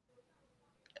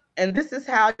 and this is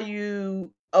how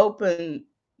you open,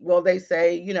 well, they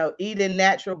say, eating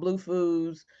natural blue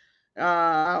foods.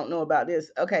 I don't know about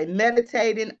this. Okay,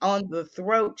 meditating on the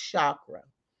throat chakra,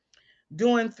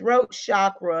 doing throat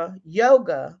chakra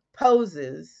yoga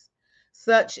poses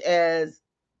such as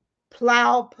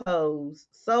plow pose,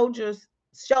 soldiers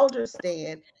shoulder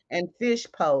stand, and fish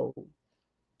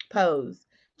pose,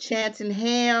 chanting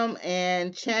ham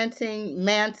and chanting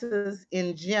mantas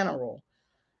in general.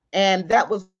 And that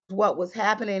was what was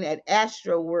happening at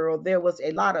Astro World. There was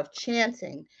a lot of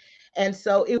chanting. And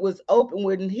so it was open.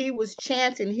 When he was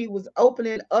chanting, he was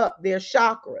opening up their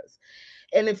chakras.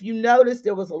 And if you notice,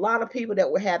 there was a lot of people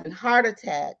that were having heart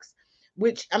attacks,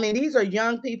 which, I mean, these are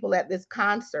young people at this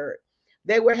concert.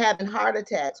 They were having heart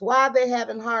attacks. Why are they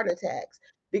having heart attacks?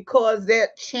 Because their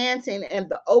chanting and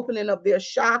the opening of their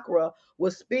chakra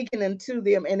was speaking into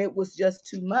them, and it was just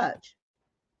too much.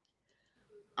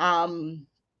 Um,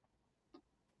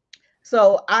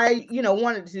 so I,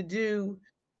 wanted to do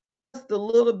just a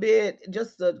little bit,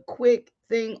 just a quick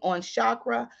thing on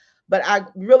chakra, but I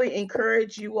really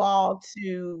encourage you all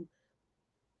to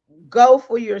go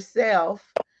for yourself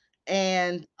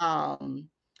and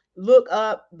look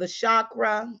up the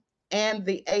chakra and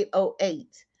the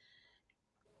 808,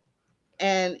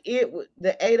 and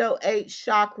the 808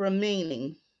 chakra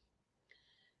meaning.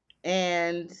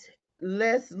 And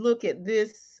let's look at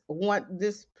this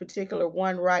particular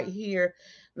one right here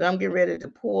that I'm getting ready to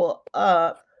pull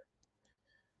up.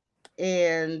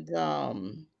 And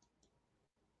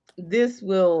this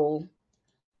will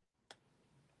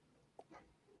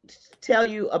tell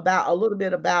you about a little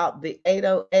bit about the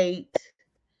 808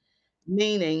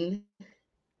 meaning.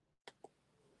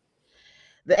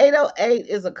 The 808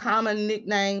 is a common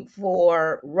nickname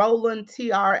for Roland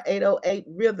TR-808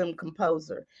 rhythm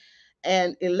composer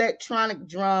and electronic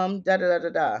drum, da da da da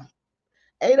da.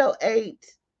 808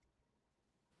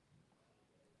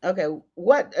 Okay,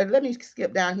 what? Let me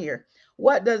skip down here.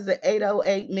 What does the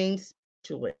 808 mean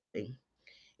spiritually?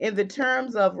 In the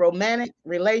terms of romantic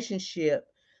relationship,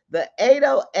 the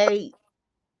 808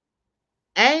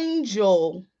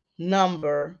 angel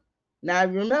number. Now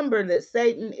remember that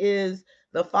Satan is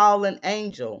the fallen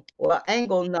angel, or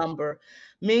angle number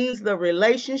means the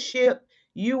relationship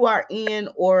you are in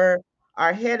or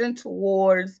are heading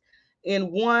towards,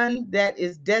 in one that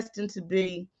is destined to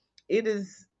be. It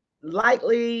is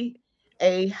likely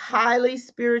a highly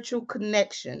spiritual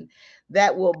connection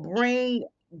that will bring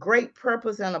great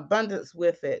purpose and abundance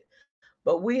with it.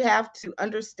 But we have to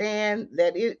understand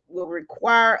that it will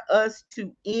require us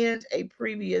to end a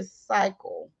previous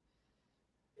cycle.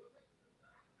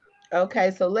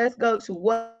 Okay, so let's go to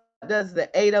what does the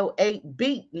 808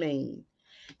 beat mean?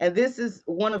 And this is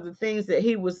one of the things that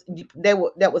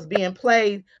that was being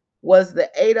played was the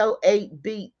 808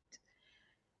 beat.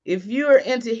 If you're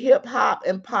into hip hop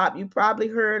and pop, you probably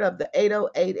heard of the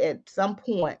 808 at some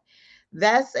point.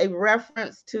 That's a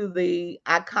reference to the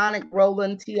iconic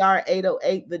Roland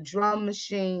TR-808, the drum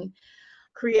machine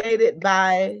created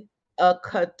by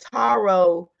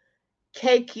Kataro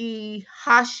Keiki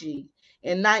Hashi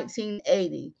in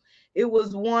 1980. It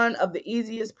was one of the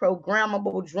easiest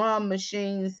programmable drum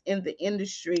machines in the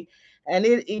industry, and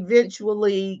it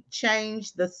eventually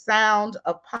changed the sound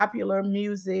of popular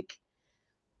music.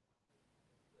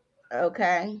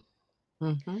 Okay.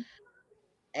 Mm-hmm.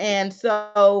 And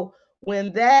so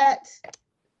when that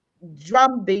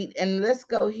drum beat, and let's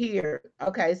go here.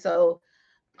 Okay, so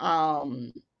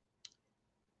um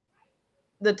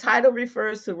the title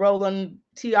refers to Roland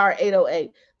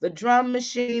TR-808, the drum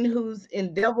machine whose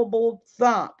indelible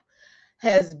thump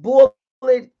has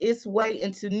bullied its way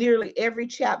into nearly every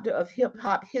chapter of hip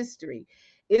hop history.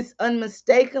 Its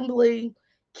unmistakably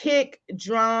kick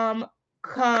drum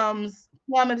comes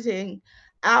plummeting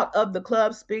out of the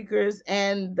club speakers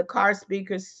and the car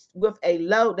speakers with a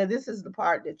low. Now, this is the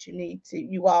part that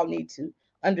you all need to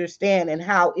understand, and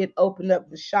how it opened up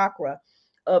the chakra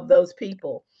of those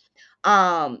people.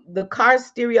 The car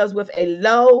stereos with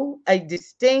a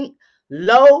distinct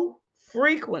low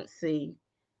frequency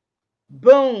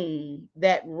boom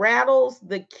that rattles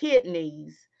the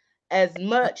kidneys as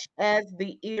much as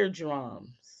the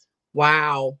eardrums.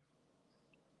 Wow.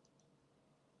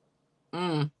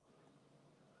 Mm.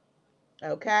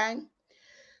 Okay.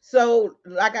 So,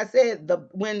 like I said, the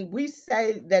when we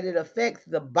say that it affects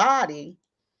the body,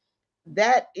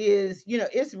 that is,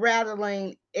 it's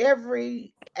rattling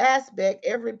every aspect,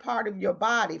 every part of your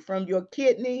body, from your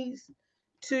kidneys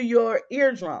to your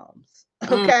eardrums.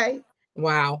 Mm. Okay.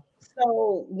 Wow.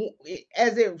 So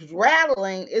as it's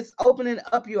rattling, it's opening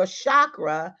up your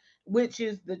chakra, which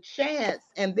is the chants,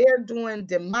 and they're doing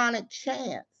demonic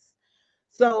chants.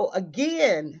 So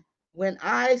again, when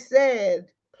I said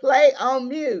play on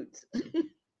mute,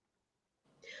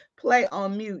 play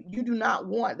on mute, you do not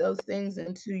want those things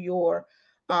into your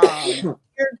ear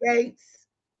gates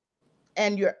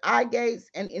and your eye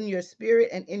gates, and in your spirit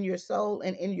and in your soul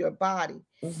and in your body.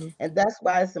 Mm-hmm. And that's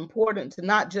why it's important to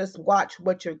not just watch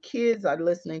what your kids are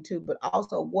listening to, but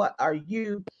also what are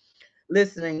you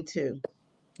listening to.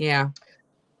 Yeah.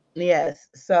 Yes.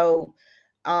 So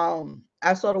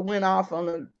I sort of went off on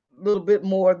a little bit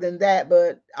more than that,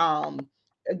 but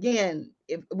again,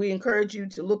 if we encourage you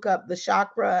to look up the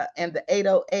chakra and the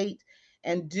 808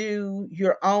 and do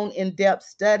your own in-depth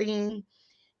studying.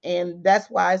 And that's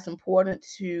why it's important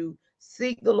to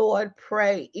seek the Lord,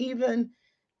 pray, even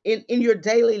in your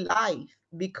daily life,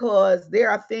 because there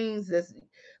are things that's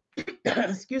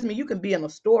excuse me, you can be in a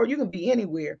store, you can be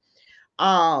anywhere,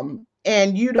 and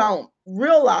you don't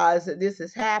realize that this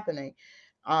is happening.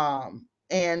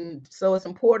 And so it's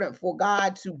important for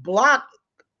God to block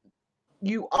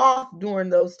you off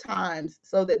during those times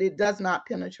so that it does not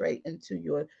penetrate into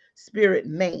your spirit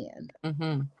man.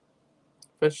 Mm-hmm.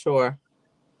 For sure.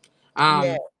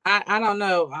 Yeah. I don't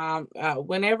know.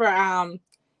 Whenever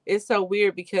it's so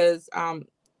weird because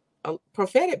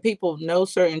prophetic people know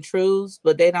certain truths,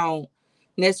 but they don't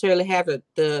necessarily have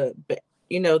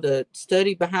the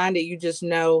study behind it. You just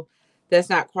know that's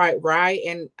not quite right.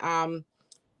 And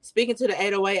speaking to the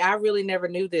 808, I really never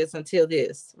knew this until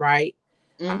this, right?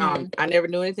 Mm-hmm. I never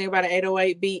knew anything about an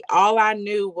 808 beat. All I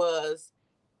knew was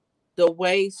the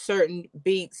way certain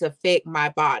beats affect my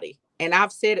body. And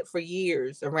I've said it for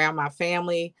years around my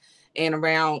family and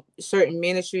around certain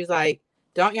ministries. Like,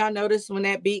 don't y'all notice when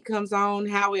that beat comes on,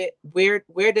 how where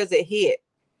does it hit?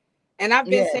 And I've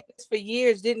been Yeah. saying this for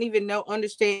years, didn't even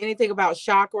understand anything about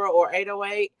chakra or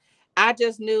 808. I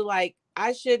just knew like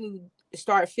I shouldn't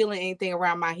start feeling anything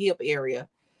around my hip area.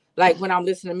 Like when I'm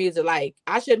listening to music, like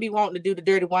I shouldn't be wanting to do the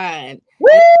dirty wine. Woo!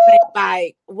 You know what I'm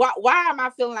saying? Like why am I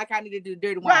feeling like I need to do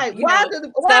dirty wine? Right. You know?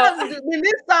 Why So does when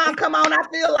this song come on, I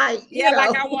feel like, yeah,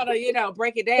 like I want to,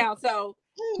 break it down. So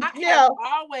I you have know,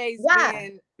 always why?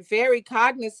 been very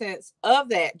cognizant of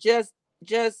that. Just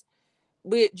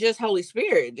with just Holy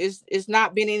Spirit. It's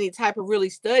not been any type of really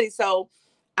study. So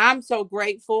I'm so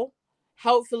grateful.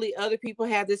 Hopefully other people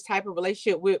have this type of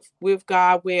relationship with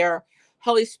God where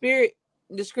Holy Spirit,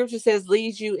 the scripture says,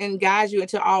 leads you and guides you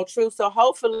into all truth. So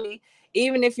hopefully,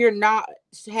 even if you're not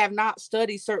have not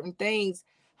studied certain things,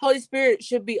 Holy Spirit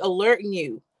should be alerting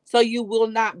you so you will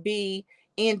not be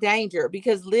in danger.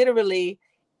 Because literally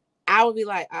I would be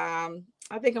like, I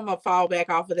think I'm gonna fall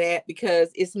back off of that because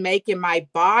it's making my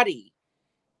body.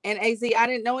 And AZ, I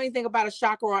didn't know anything about a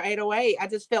chakra or 808. I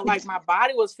just felt like my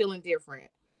body was feeling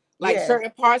different. Like Yes. certain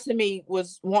parts of me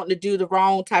was wanting to do the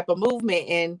wrong type of movement,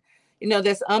 and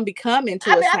that's unbecoming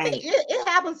to I a mean, I think saint. it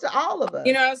happens to all of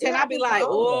You know us. what I'm It saying? I'd be happens to like,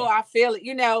 all of oh, us. I feel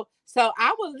it. So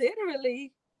I would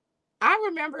literally, I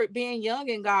remember being young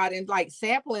in God and like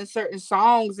sampling certain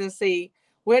songs and see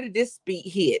where did this beat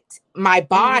hit my Hmm.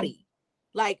 body.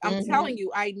 Like I'm Hmm. telling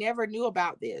you, I never knew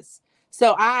about this.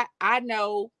 So I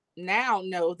know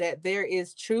that there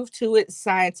is truth to it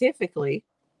scientifically,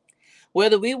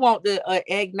 whether we want to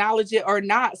acknowledge it or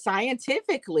not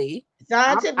scientifically.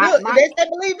 Scientific. I Look, my they say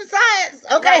believe in science.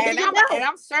 Okay, Right, here and you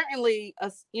I'm go. certainly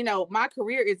my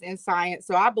career is in science,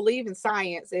 so I believe in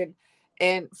science,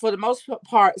 and for the most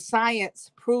part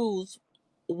science proves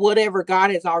whatever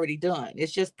God has already done.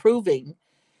 It's just proving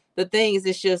the things.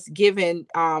 It's just giving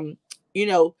you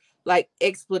know like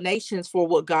explanations for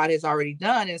what God has already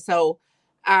done. And so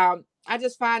I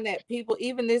just find that people,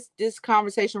 even this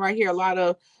conversation right here, a lot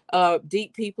of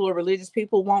deep people or religious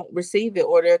people won't receive it,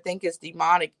 or they think it's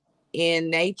demonic in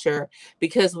nature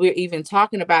because we're even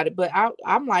talking about it. But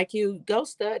I'm like you, go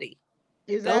Exactly.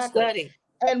 study.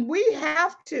 And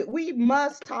we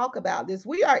must talk about this.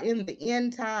 We are in the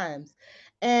end times,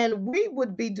 and we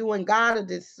would be doing God a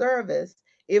disservice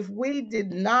if we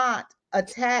did not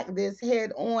attack this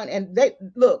head on. And they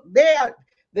look,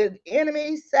 the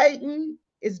enemy, Satan,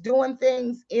 is doing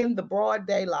things in the broad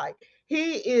daylight.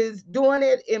 He is doing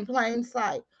it in plain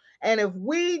sight. And if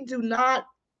we do not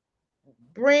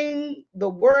bring the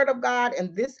word of God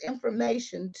and this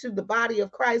information to the body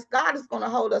of Christ, God is going to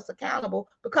hold us accountable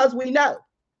because we know,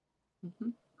 Hmm.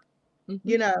 Hmm.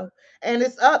 you know, and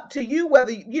it's up to you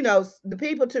whether, the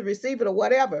people to receive it or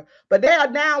whatever. But they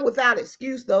are now without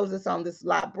excuse, those that's on this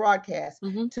live broadcast,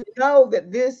 Hmm. to know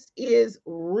that this is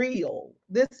real.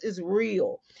 This is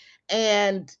real.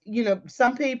 And,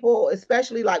 some people,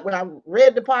 especially like when I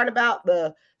read the part about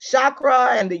the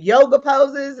chakra and the yoga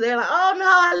poses, they're like, oh no,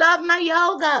 I love my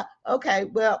yoga. Okay,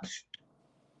 well,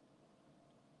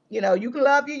 you can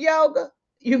love your yoga.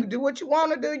 You can do what you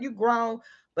want to do. You grown,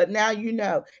 but now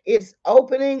it's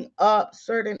opening up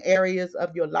certain areas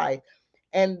of your life.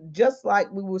 And just like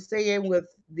we were saying with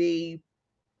the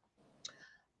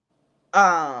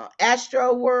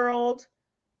Astro World,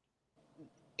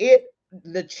 it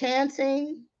the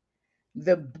chanting,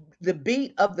 the the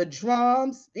beat of the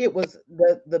drums, it was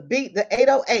the beat, the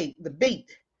 808, the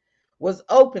beat was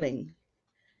opening,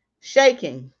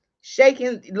 shaking,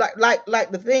 shaking, like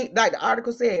the thing, like the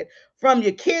article said, from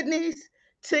your kidneys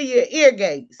to your ear My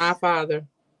gates. father.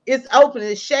 It's open,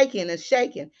 it's shaking, it's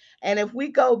shaking. And if we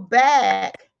go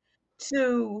back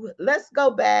let's go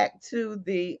back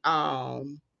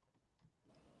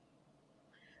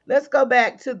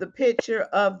to the picture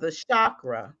of the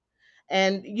chakra.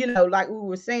 And like we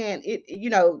were saying,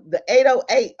 the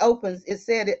 808 opens, it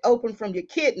said it opened from your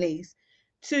kidneys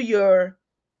to your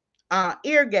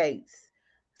ear gates.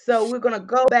 So we're going to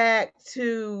go back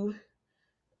to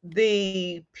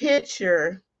the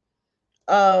picture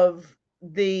of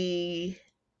the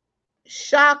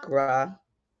chakra,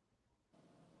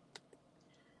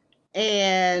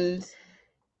 and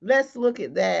let's look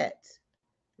at that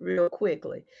real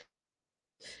quickly.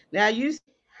 Now you see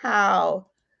how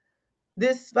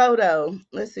this photo,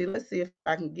 let's see if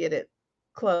I can get it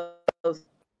closer.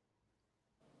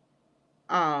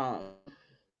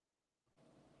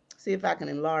 See if I can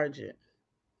enlarge it.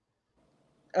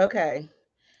 Okay,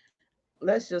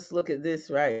 let's just look at this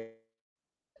right here.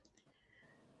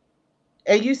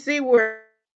 And you see where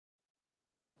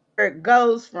it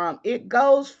goes from? It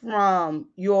goes from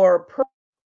your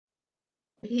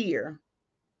here,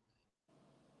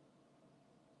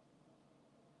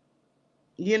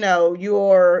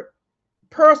 your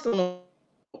personal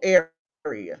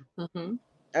area. Hmm.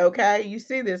 Okay, you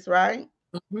see this, right?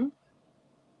 Hmm.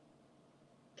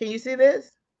 Can you see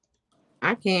this?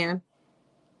 I can.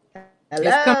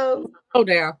 It's coming Hello? slow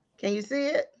down. Can you see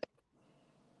it?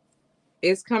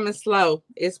 It's coming slow.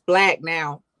 It's black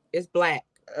now. It's black.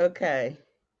 Okay.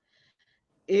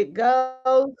 It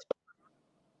goes.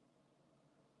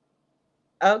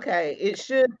 Okay. It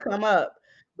should come up.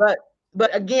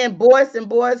 But again, boys and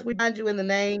boys, we bind you in the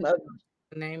name of.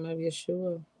 In the name of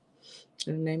Yeshua.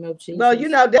 In the name of Well, you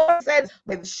Jesus. know, they say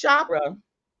the chakra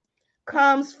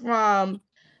comes from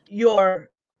your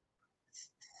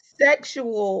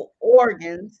sexual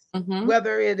organs, Mm-hmm.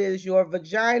 whether it is your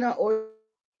vagina or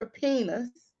your penis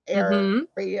area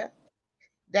Mm-hmm.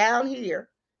 down here.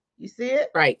 You see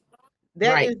it? Right.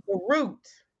 That is the Right. root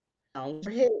down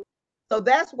your head. So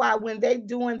that's why when they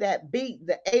doing that beat,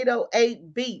 the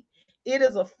 808 beat, it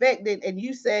is affected. And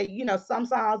you say, you know, some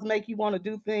songs make you want to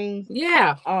do things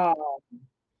Yeah. um,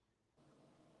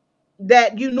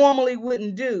 that you normally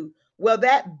wouldn't do. Well,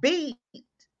 that beat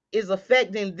is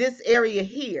affecting this area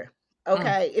here. Mm.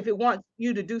 Okay. If it wants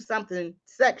you to do something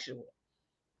sexual.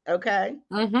 Okay.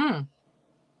 Mm-hmm.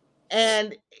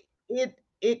 And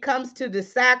it comes to the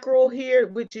sacral here,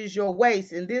 which is your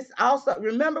waist. And this also,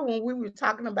 remember when we were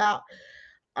talking about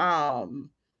um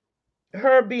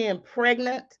her being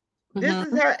pregnant? This is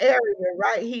Mm-hmm. her area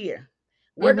right here.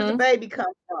 Where does the Mm-hmm. baby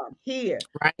come from? Here.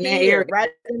 Right in that Here, area.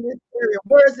 right in this area.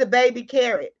 Where's the baby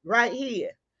carried? Right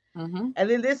here. Mm-hmm. And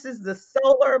then this is the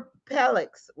solar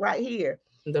pelix right here.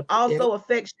 Yep. Also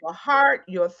affects your heart,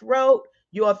 your throat,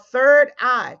 your third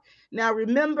eye. Now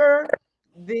remember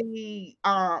the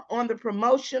on the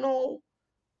promotional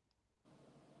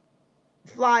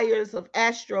flyers of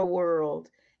Astroworld,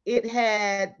 it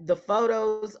had the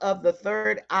photos of the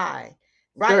third eye.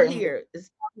 Right Certainly. here is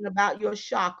talking about your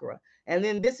chakra. And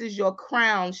then this is your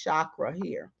crown chakra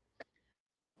here.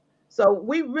 So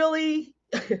we really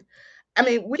I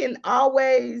mean, we can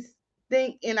always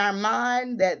think in our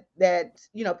mind that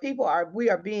you know people are we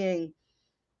are being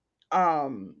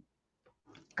um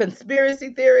conspiracy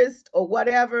theorists or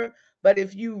whatever, but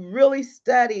if you really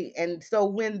study, and so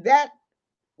when that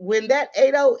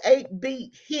 808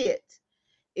 beat hit,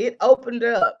 it opened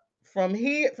up from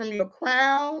here, from your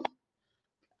crown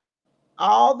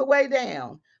all the way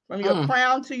down, from your Mm.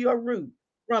 crown to your root,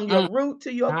 from your Mm. root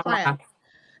to your My, my. crown.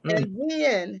 Mm. And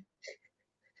then,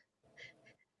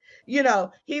 you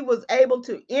know, he was able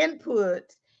to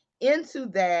input into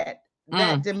that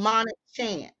Mm. demonic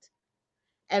chant.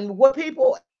 And what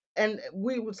people, and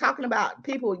we were talking about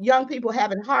people, young people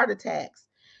having heart attacks,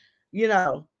 you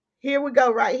know, here we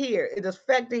go right here. It is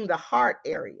affecting the heart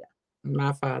area.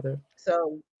 My father.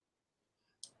 So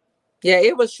Yeah,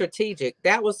 it was strategic.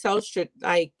 That was so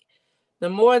like the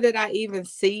more that I even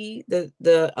see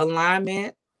the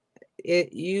alignment,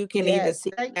 it you can even yes,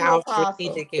 see thank you, how Apostle.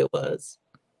 strategic it was.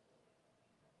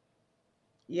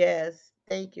 Yes,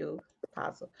 thank you,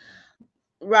 Apostle.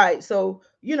 Right. So,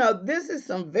 you know, this is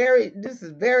very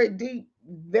deep.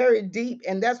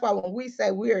 And that's why when we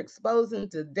say we are exposing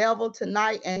the devil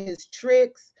tonight and his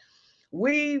tricks,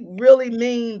 we really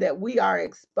mean that we are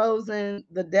exposing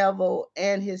the devil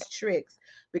and his tricks,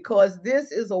 because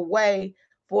this is a way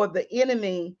for the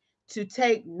enemy to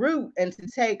take root and to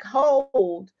take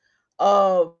hold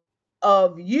of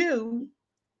you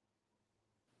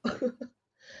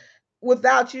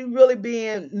without you really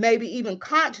being maybe even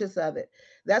conscious of it.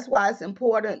 That's why it's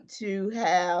important to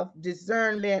have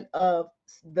discernment of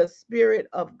the Spirit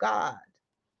of God.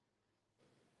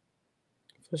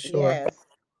 For sure. Yes,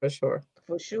 For sure.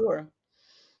 for sure.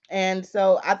 And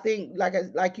so I think,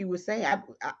 like you were saying,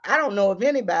 I don't know of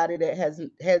anybody that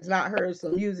has not heard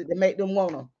some music that make them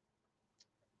wanna,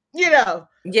 you know,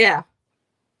 Yeah.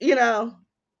 you know,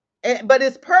 but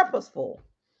it's purposeful.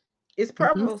 It's Hmm.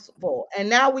 purposeful, and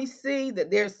now we see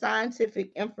that there's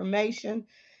scientific information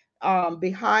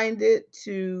behind it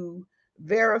to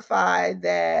verify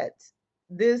that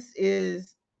this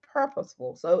is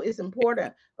purposeful. So it's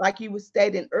important, like you were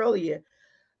stating earlier,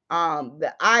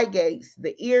 the eye gates,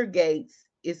 the ear gates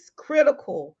is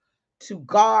critical to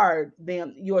guard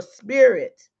them, your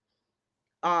spirit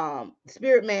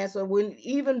man. So when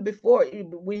even before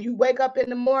when you wake up in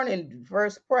the morning,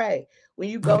 first pray. When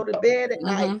you go to bed at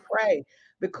night, Hmm. pray,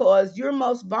 because you're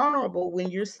most vulnerable when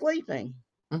you're sleeping.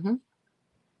 Hmm.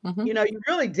 Hmm. You know, you're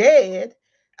really dead.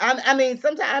 I mean,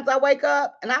 sometimes I wake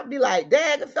up and I'll be like,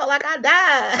 "Dad, it felt like I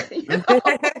died." You know,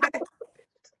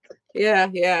 Yeah,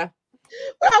 yeah.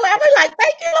 but I'll be like,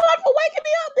 "Thank you, Lord, for waking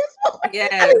me up this morning."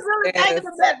 I be Yes, really thanking yes.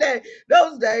 Him that day.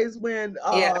 Those days when,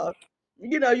 Yeah.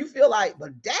 you know, you feel like,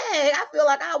 "But dang, I feel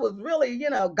like I was really, you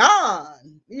know,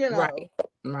 gone." You know, Right.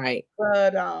 Right.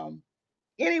 but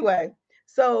anyway,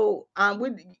 so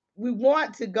we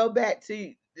want to go back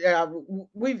to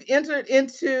we've entered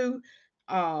into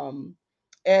um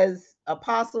as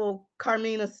Apostle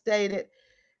Carmena stated,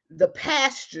 the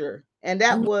pasture, and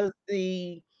that Mhm. was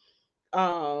the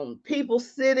people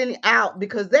sitting out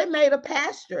because they made a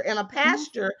pasture. And a Mhm.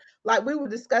 pasture, like we were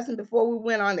discussing before we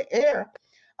went on the air,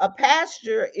 a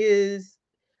pasture is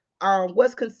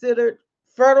what's considered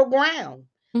fertile ground.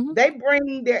 Mhm. They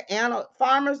bring their animal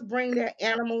farmers bring their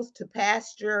animals to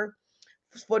pasture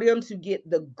for them to get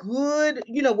the good,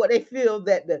 what they feel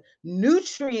that the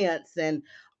nutrients and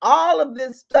all of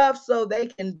this stuff so they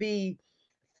can be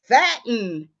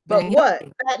fattened. But And what?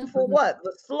 healthy. Fattened for Mhm. what?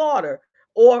 The slaughter.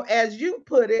 Or as you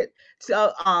put it,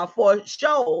 for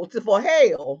show, for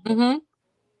hail. Mhm.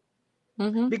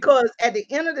 Mhm. Because at the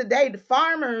end of the day, the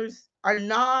farmers are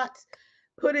not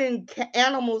putting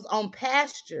animals on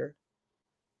pasture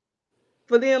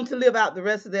for them to live out the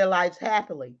rest of their lives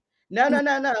happily. No, no,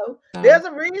 no, no. No. There's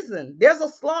a reason. There's a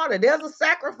slaughter. There's a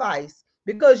sacrifice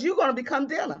because you're going to become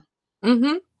dinner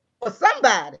Mhm. for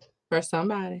somebody. For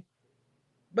somebody.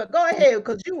 But go ahead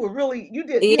because you had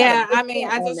a Yeah, good I mean,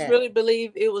 point I on just that. really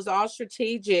believe it was all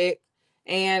strategic,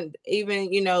 and even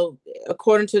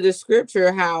according to the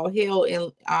scripture, how hell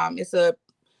in it's a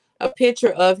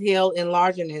picture of hell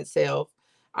enlarging itself.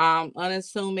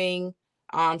 Unassuming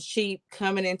sheep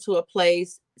coming into a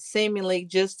place seemingly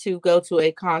just to go to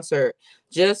a concert,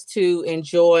 just to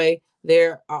enjoy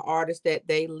their artist that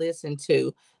they listen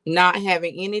to, not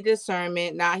having any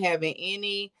discernment, not having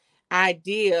any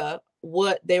idea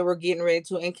what they were getting ready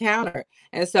to encounter.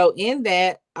 And so in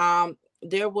that,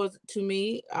 there was to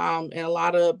me and a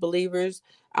lot of believers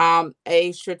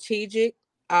a strategic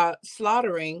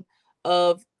slaughtering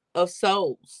of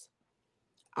souls.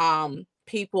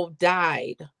 People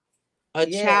died, a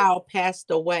Yes, child passed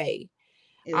away,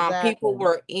 people exactly.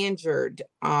 were injured,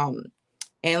 and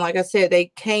like I said,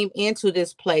 they came into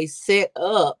this place set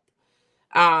up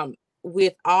um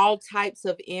with all types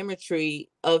of imagery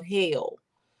of hell,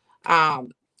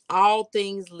 um all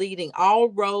things leading, all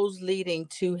roads leading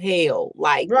to hell,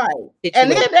 like Right. And situation.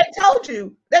 then they told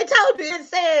you, it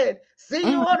said,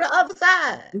 see you on Mhm. the other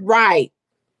side. Right.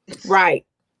 Right.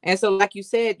 And so, like you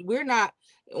said, we're not,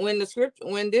 when the script,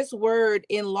 when this word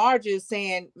enlarges,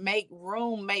 saying make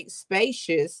room, make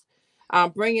spacious,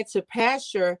 bring it to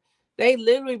pasture, they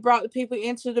literally brought the people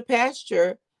into the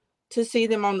pasture to see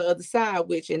them on the other side,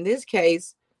 which in this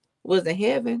case was in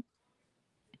heaven.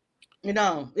 It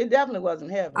definitely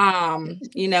wasn't heaven.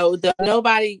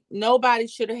 Nobody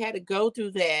should have had to go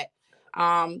through that.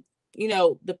 um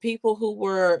the people who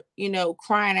were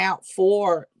crying out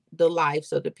for the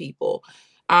lives of the people,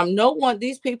 no one,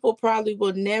 these people probably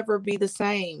will never be the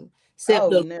same except Oh,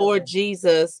 the Lord never.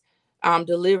 Jesus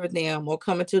delivered them or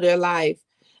come into their life.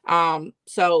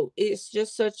 So it's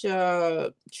just such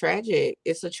a tragic,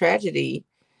 it's a tragedy,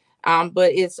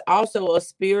 but it's also a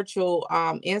spiritual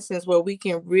instance where we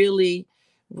can really,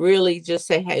 really just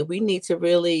say, hey, we need to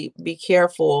really be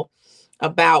careful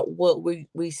about what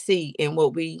we see and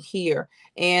what we hear.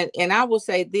 And I will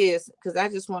say this because I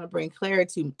just want to bring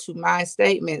clarity to my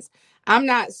statements. I'm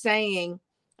not saying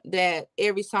that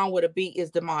every song with a beat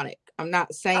is demonic. I'm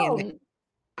not saying that. Oh,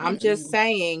 I'm just mm-mm.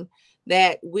 saying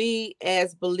that we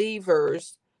as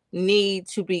believers need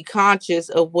to be conscious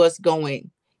of what's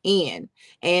going in.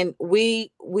 And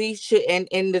we should,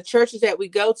 and the churches that we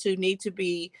go to need to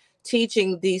be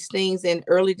teaching these things in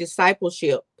early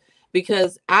discipleship,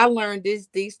 because I learned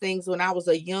these things when I was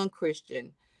a young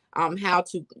Christian. How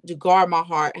to guard my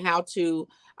heart, how to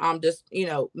just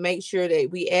make sure that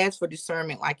we ask for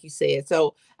discernment, like you said.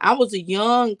 So I was a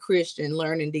young Christian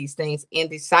learning these things in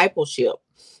discipleship,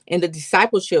 in the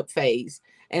discipleship phase.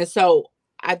 And so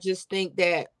I just think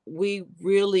that we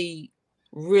really,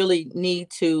 really need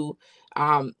to,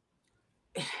 um,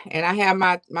 and I have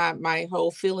my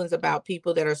whole feelings about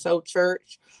people that are so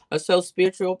church or so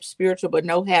spiritual, but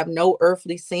no have no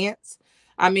earthly sense.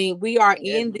 I mean, we are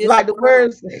in this Like the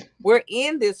world. words. We're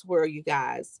in this world, you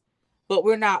guys, but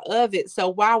we're not of it. So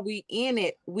while we in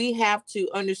it, we have to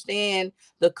understand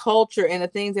the culture and the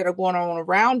things that are going on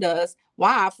around us.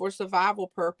 Why? For survival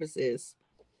purposes.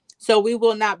 So we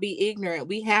will not be ignorant.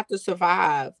 We have to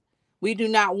survive. We do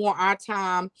not want our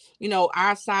time,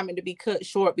 our assignment to be cut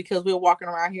short because we're walking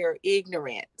around here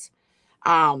ignorant.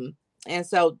 Um, and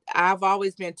so I've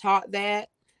always been taught that.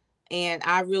 And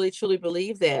I really truly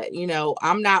believe that.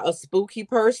 I'm not a spooky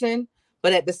person,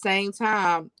 but at the same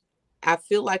time, I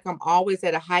feel like I'm always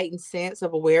at a heightened sense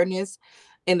of awareness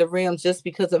in the realms just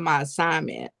because of my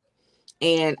assignment.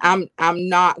 And I'm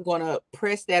not going to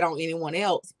press that on anyone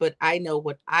else, but I know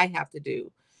what I have to do.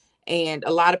 And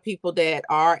a lot of people that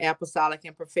are apostolic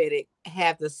and prophetic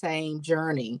have the same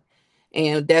journey.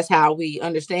 and that's how we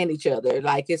understand each other.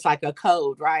 Like it's like a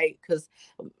code, right? Because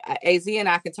Az and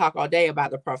I can talk all day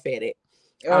about the prophetic,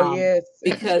 Oh yes.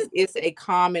 because it's a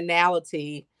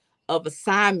commonality of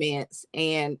assignments,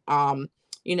 and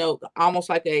almost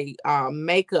like a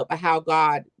makeup of how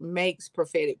God makes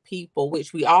prophetic people,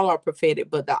 which we all are prophetic,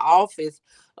 but the office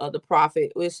of the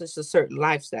prophet is just a certain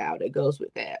lifestyle that goes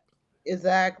with that.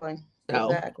 Exactly. So,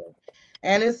 Exactly.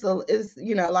 And it's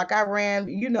like I ran,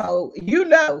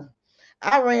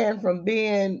 I ran from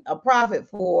being a prophet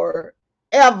for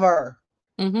ever.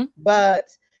 mm-hmm, But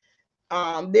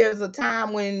there's a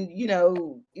time when,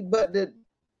 but the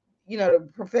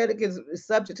prophetic is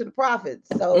subject to the prophets.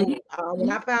 mm-hmm, So when mm-hmm,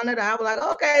 I found it, I was like,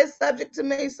 okay, it's subject to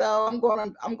me, so I'm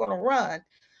gonna run.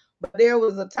 But there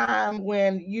was a time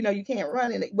when you can't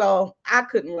run any. Well, I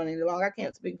couldn't run any longer. I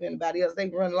can't speak for anybody else. They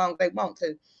can run as long as they want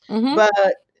to. mm-hmm,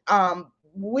 But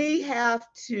we have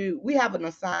an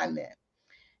assignment,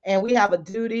 and we have a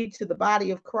duty to the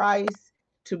body of Christ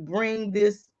to bring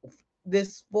this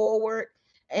forward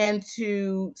and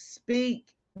to speak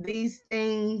these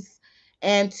things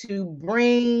and to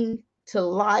bring to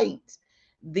light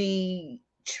the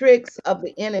tricks of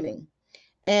the enemy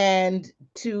and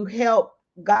to help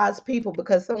God's people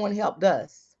because someone helped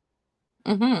us.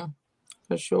 mm-hmm.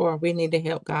 For sure, we need to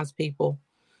help God's people.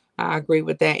 I agree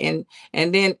with that. And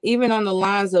then even on the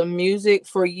lines of music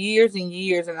for years and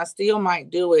years, and I still might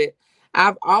do it.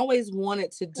 I've always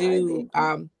wanted to Hi, do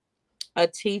Deacon. a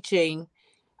teaching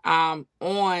on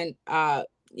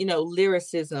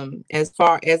lyricism, as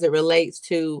far as it relates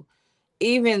to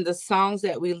even the songs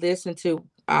that we listen to.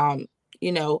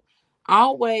 You know,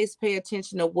 always pay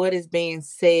attention to what is being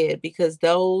said, because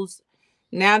those,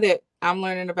 now that I'm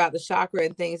learning about the chakra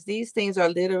and things, these things are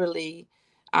literally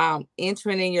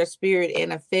entering in your spirit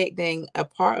and affecting a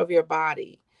part of your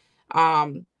body.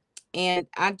 Um, and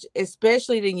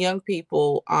especially the young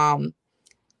people, I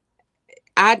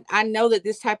know that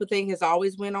this type of thing has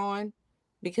always went on,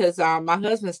 because my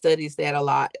husband studies that a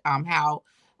lot. How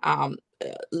um,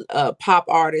 pop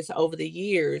artists over the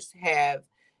years have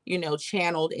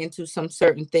channeled into some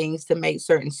certain things to make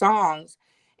certain songs,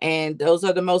 and those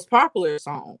are the most popular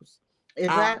songs.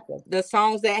 Exactly. The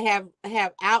songs that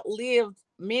have outlived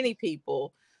many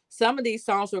people. Some of these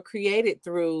songs were created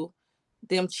through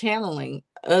them channeling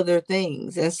other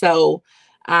things, and so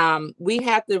we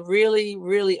have to really,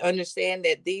 really understand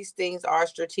that these things are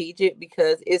strategic,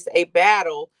 because it's a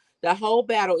battle. The whole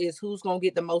battle is who's going to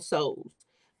get the most souls.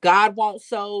 God wants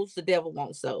souls, the devil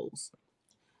wants souls.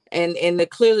 And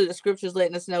clearly the scriptures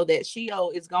letting us know that Sheol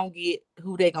is going to get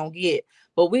who they're going to get.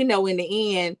 But we know in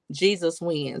the end, Jesus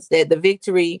wins, that the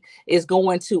victory is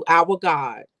going to our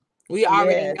God. We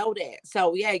already Yes. know that.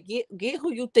 So yeah, get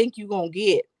who you think you're going to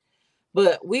get.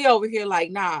 But we over here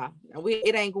like, nah,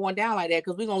 it ain't going down like that,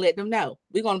 because we're gonna let them know.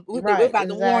 We're Right. about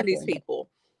to warn these Exactly. people.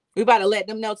 We about to let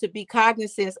them know to be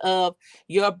cognizant of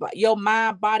your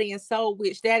mind, body, and soul,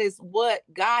 which that is what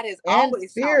God has And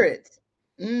always taught us. spirit.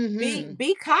 Mm-hmm.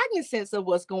 Be cognizant of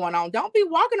what's going on. Don't be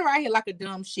walking around here like a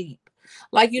dumb sheep,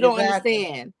 like you don't Exactly.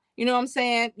 understand. You know what I'm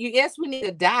saying? Yes, we need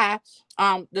to die.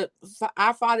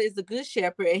 Our Father is the good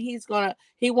shepherd, and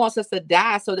he wants us to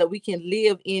die so that we can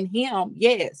live in Him.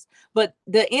 Yes, but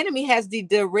the enemy has the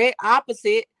direct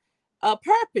opposite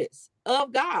purpose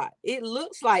of God. It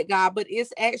looks like God, but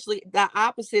it's actually the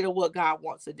opposite of what God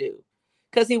wants to do,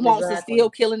 because He wants to Exactly. steal,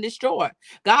 kill, and destroy.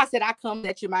 God said, "I come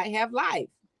that you might have life."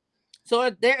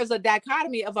 So there is a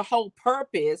dichotomy of a whole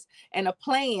purpose and a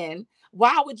plan.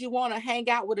 Why would you want to hang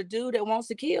out with a dude that wants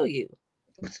to kill you?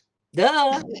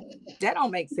 Duh, that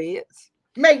don't make sense.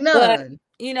 Make But none.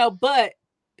 but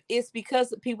it's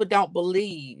because people don't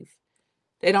believe.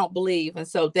 They don't believe, and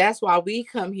so that's why we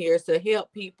come here, is to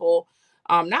help people,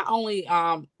 not only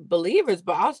believers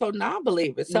but also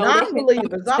non-believers, so they can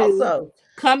Non-believers also.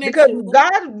 come Because into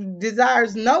God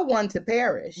desires no one to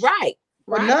perish, right,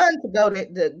 for right, none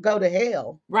to go to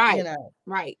hell. right,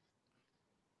 right.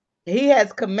 He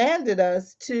has commanded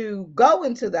us to go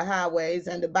into the highways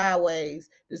and the byways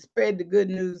to spread the good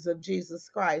news of Jesus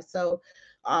Christ. So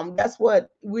that's what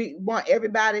we want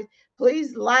everybody.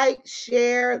 Please like,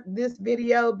 share this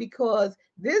video, because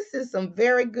this is some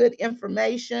very good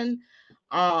information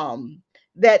um,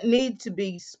 that need to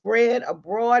be spread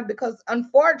abroad, because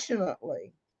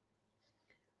unfortunately,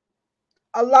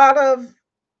 a lot of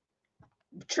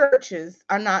churches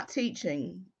are not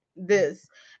teaching this,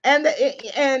 and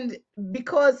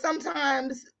because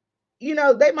sometimes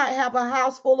they might have a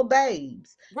house full of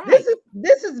babes. this Right. is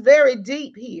this is very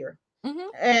deep here, Hmm.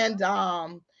 and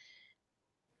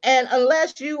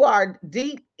unless you are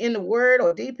deep in the word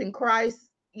or deep in Christ,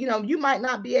 you might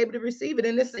not be able to receive it.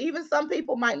 And this, even some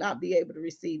people might not be able to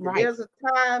receive it. Right. There's a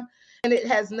time, and it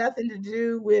has nothing to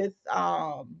do with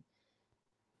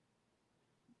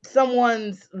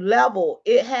someone's level.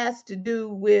 It has to do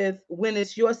with when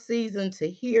it's your season to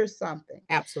hear something.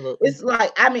 Absolutely. It's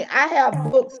like, I mean, I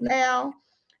have books now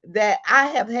that I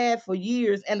have had for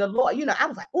years, and the Lord, I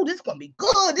was like, oh, this is gonna be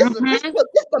good. This Hmm. book,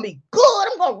 this is gonna be good.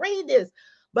 I'm gonna read this.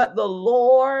 But the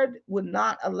Lord would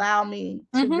not allow me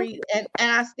to Hmm. read, and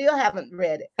I still haven't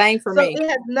read it. Same for So me. it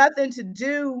has nothing to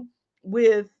do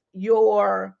with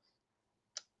your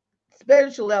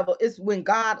spiritual level. Is when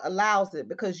God allows it,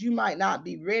 because you might not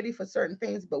be ready for certain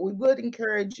things. But we would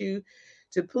encourage you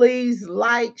to please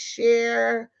like,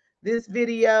 share this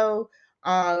video,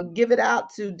 give it out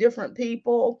to different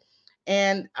people.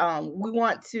 And we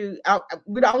want to,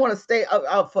 we don't want to stay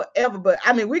up forever, but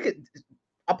I mean, we could,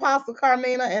 Apostle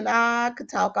Carmena and I could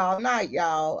talk all night,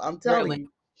 y'all. I'm telling Really,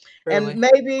 you. And really.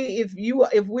 maybe if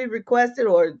we requested,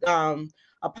 or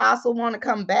Apostle want to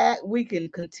come back, we can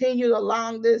continue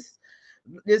along this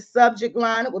subject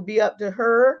line. It would be up to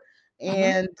her. Hmm.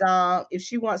 And if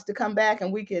she wants to come back,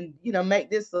 and we can, make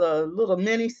this a little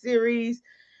mini series.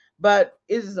 But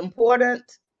it is important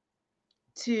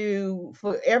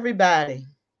for everybody,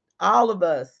 all of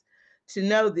us, to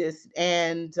know this.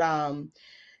 And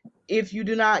if you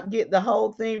do not get the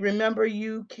whole thing, remember,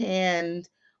 you can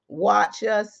watch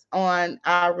us on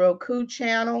our Roku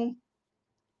channel,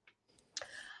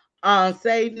 on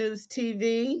Save News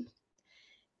TV.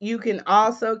 You can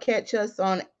also catch us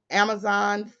on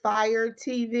Amazon Fire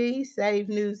TV, Save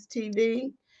News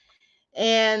TV.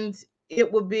 And it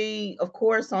will be, of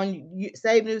course, on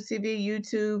Save News TV,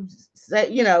 YouTube.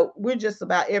 We're just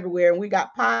about everywhere. And we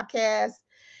got podcasts.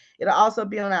 It'll also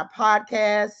be on our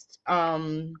podcast.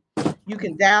 You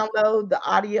can download the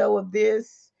audio of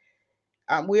this.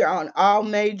 We're on all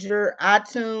major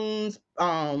iTunes,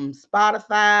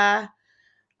 Spotify,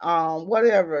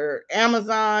 whatever,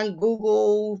 Amazon,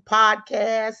 Google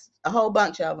Podcasts, a whole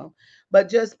bunch of them. But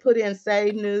just put in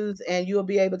Save News, and you'll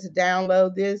be able to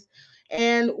download this.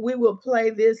 And we will play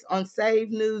this on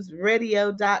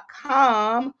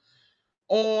savenewsradio.com.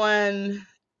 On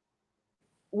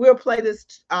We'll play this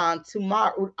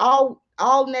tomorrow,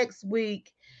 all next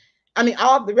week. I mean,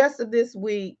 all the rest of this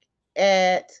week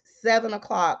at 7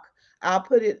 o'clock. I'll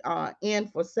put it in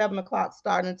for 7 o'clock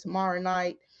starting tomorrow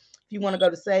night. If you want to go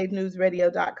to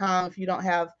savenewsradio.com, if you don't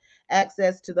have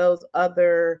access to those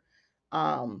other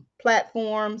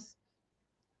platforms.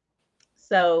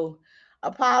 So,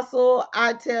 Apostle,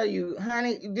 I tell you,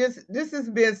 honey, this has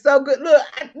been so good. Look,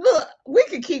 we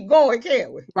can keep going,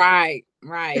 can't we? Right,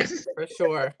 right. For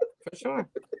sure. For sure.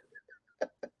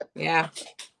 Yeah.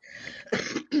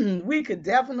 We could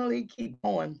definitely keep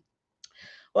going.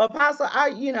 Well, Apostle,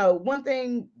 one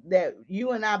thing that you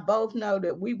and I both know,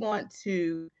 that we want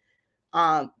to,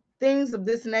 um, things of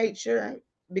this nature,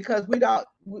 because we don't,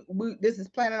 this is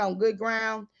planted on good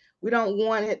ground. We don't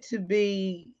want it to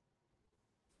be,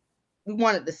 we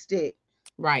want it to stick.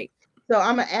 Right. So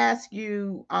I'm gonna ask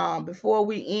you, before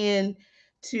we end,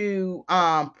 to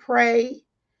pray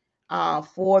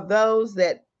for those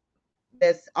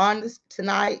that's on this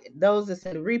tonight, those that's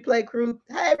in the replay crew.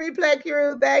 Hey, replay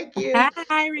crew, thank you.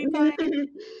 Hi, replay.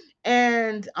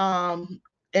 and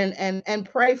and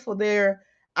pray for their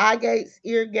eye gates,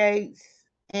 ear gates,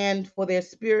 and for their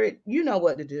spirit. You know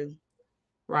what to do.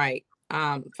 Right.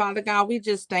 Father God, we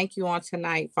just thank you on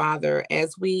tonight, Father,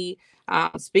 as we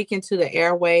speak into the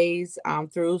airways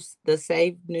through the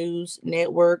Save News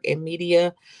Network and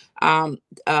media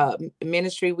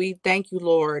ministry. We thank you,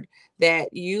 Lord,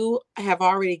 that you have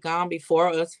already gone before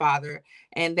us, Father,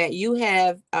 and that you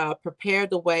have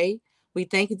prepared the way. We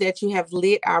thank you that you have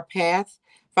lit our path,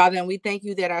 Father, and we thank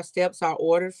you that our steps are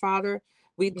ordered, Father.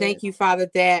 We thank Yes, you, Father,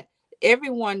 that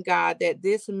everyone, God, that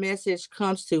this message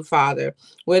comes to, Father,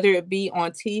 whether it be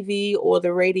on TV or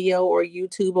the radio or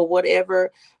YouTube or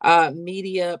whatever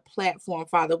media platform,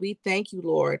 Father. We thank you,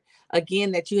 Lord,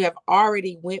 again, that you have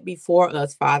already went before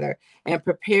us, Father, and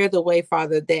prepared the way,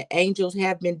 Father, that angels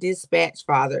have been dispatched,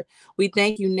 Father. We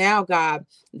thank you now, God,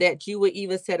 that you would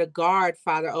even set a guard,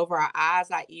 Father, over our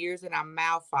eyes, our ears, and our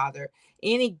mouth, Father.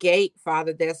 Any gate,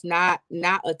 Father, that's not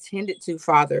attended to,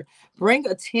 Father, bring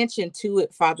attention to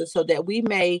it, Father, so that we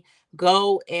may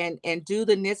go and do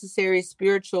the necessary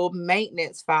spiritual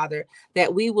maintenance, Father,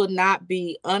 that we will not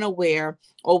be unaware,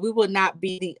 or we will not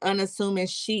be the unassuming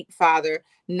sheep, Father,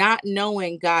 not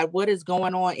knowing, God, what is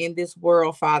going on in this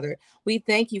world, Father. We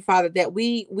thank you, Father, that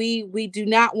we do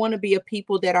not want to be a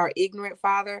people that are ignorant,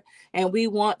 Father, and we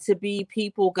want to be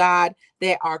people, God,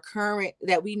 that are current,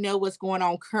 that we know what's going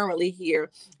on currently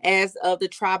here as of the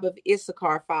tribe of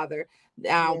Issachar, Father.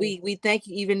 Yes. We thank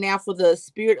you even now for the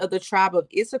spirit of the tribe of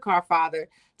Issachar, Father,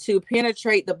 to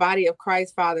penetrate the body of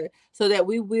Christ, Father, so that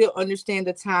we will understand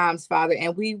the times, Father,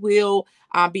 and we will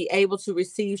be able to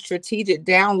receive strategic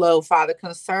download, Father,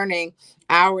 concerning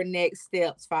our next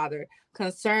steps, Father,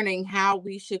 concerning how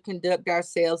we should conduct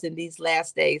ourselves in these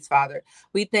last days, Father.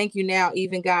 We thank you now,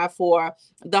 even God, for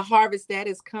the harvest that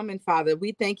is coming, Father.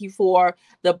 We thank you for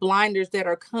the blinders that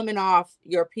are coming off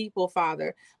your people,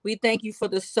 Father. We thank you for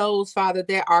the souls, Father,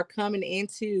 that are coming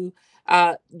into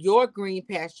your green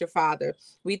pasture, Father.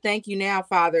 We thank you now,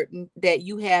 Father, that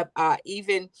you have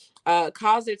even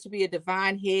caused there to be a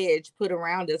divine hedge put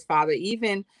around us, Father,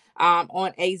 even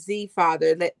on AZ,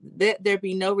 Father. Let there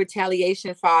be no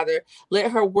retaliation, Father. Let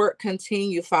her work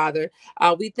continue, Father.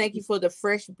 We thank you for the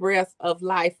fresh breath of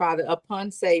life, Father,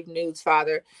 upon Save News,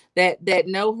 Father, that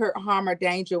no hurt, harm, or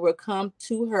danger will come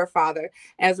to her, Father,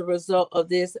 as a result of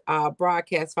this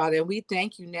broadcast, Father. And we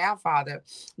thank you now, Father,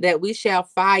 that we shall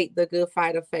fight the good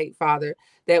fight of faith, Father,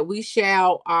 that we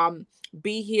shall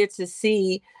be here to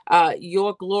see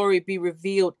your glory be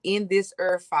revealed in this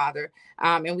earth, Father.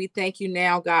 And we thank you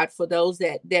now, God, for those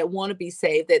that want to be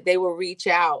saved, that they will reach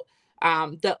out.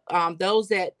 Those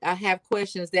that have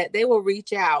questions, that they will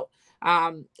reach out.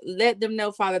 Let them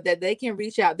know, Father, that they can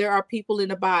reach out. There are people in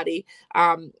the body,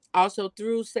 also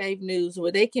through Save News,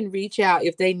 where they can reach out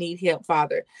if they need help,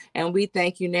 Father. And we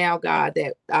thank you now, God,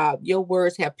 that your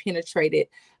words have penetrated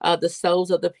the souls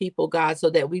of the people, God,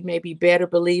 so that we may be better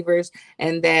believers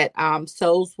and that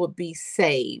souls will be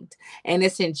saved. And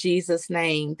it's in Jesus'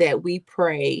 name that we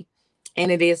pray.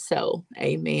 And it is so.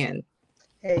 Amen.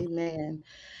 Amen.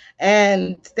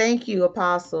 And thank you,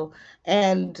 Apostle.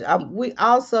 And we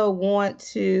also want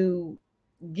to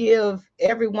give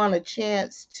everyone a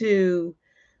chance to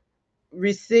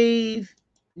receive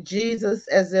Jesus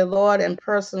as their Lord and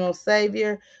personal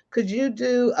Savior. Could you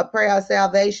do a prayer of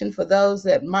salvation for those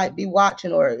that might be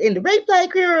watching or in the replay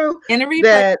crew And a replay.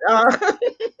 that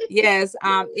Yes,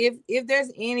 if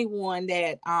there's anyone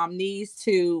that needs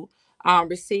to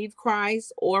receive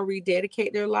Christ or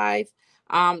rededicate their life,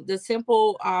 the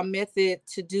simple method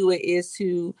to do it is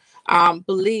to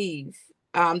believe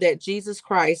that Jesus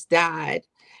Christ died,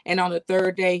 and on the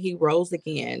third day he rose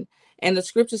again. And the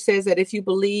scripture says that if you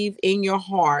believe in your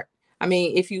heart, I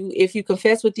mean, if you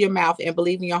confess with your mouth and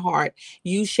believe in your heart,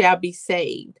 you shall be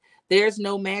saved. There's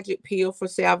no magic pill for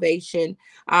salvation.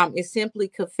 It's simply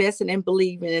confessing and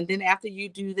believing. And then after you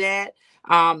do that,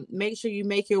 make sure you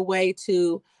make your way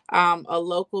to a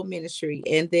local ministry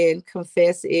and then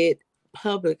confess it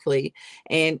publicly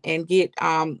and get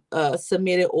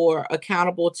submitted or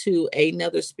accountable to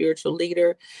another spiritual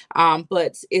leader.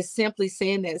 But it's simply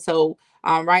saying that. So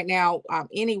right now,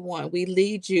 anyone, we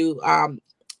lead you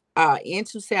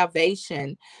into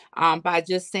salvation by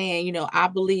just saying, I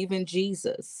believe in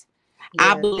Jesus.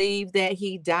 I yes, believe that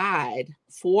he died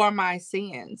for my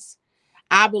sins.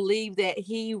 I believe that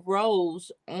he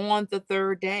rose on the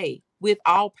third day with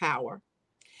all power.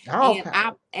 all And I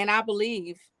power. and I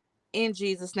believe in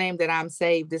Jesus' name that I'm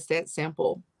saved. It's that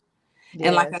simple.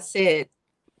 And like I Yes. said,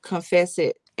 confess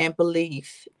it and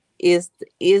belief is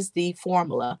the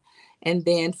formula. And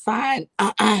then find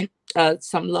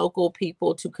some local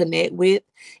people to connect with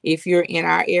if you're in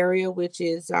our area, which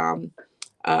is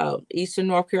Eastern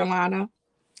North Carolina,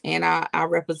 and I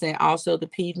represent also the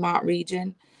Piedmont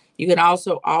region. You can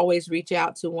also always reach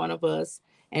out to one of us,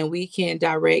 and we can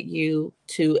direct you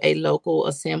to a local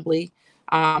assembly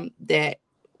that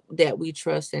we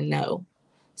trust and know.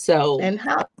 So, And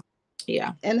how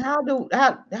yeah. how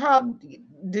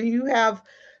do you have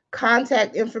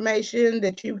contact information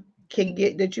that you can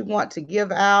get that you want to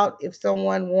give out if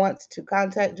someone wants to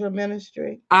contact your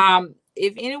ministry?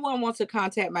 If anyone wants to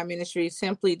contact my ministry,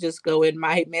 simply just go in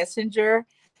my messenger.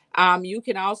 You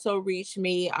can also reach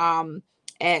me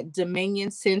at Dominion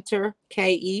Center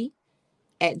KE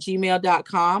at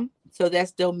gmail.com. So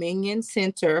that's Dominion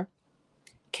Center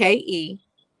KE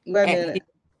Wait a at minute.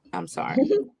 I'm sorry,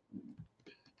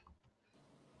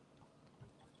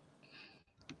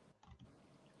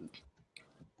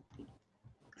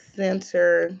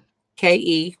 Center.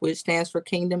 KE, which stands for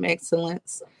Kingdom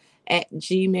Excellence at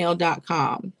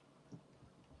gmail.com.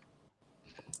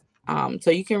 So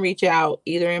you can reach out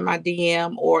either in my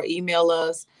DM or email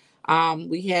us.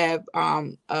 We have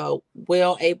a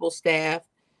well able staff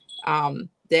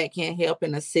that can help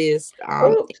and assist.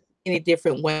 Oops. many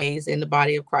different ways in the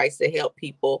body of Christ to help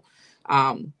people,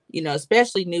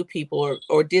 especially new people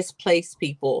or displaced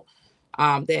people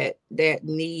that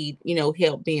need,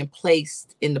 help being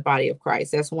placed in the body of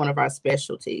Christ. That's one of our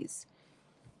specialties.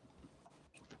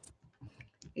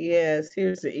 Yes,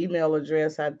 here's the email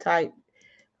address I typed.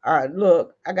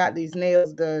 Look, I got these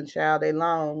nails done, child. They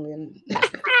long, and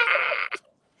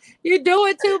You're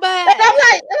doing too and much. I'm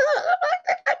like,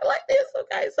 I'm like this.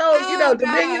 Okay, so Oh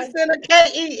Dominion God, Center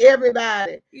KE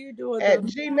everybody you're doing at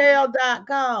too.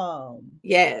 gmail.com.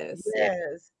 Yes, yes.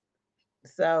 Yes.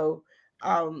 So,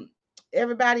 um,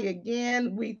 everybody,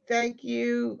 again, we thank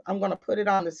you. I'm going to put it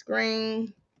on the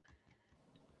screen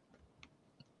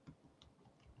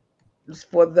just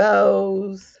for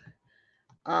those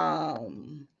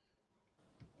um,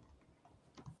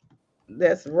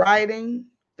 that's writing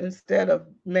instead of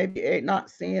maybe not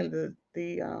seeing the.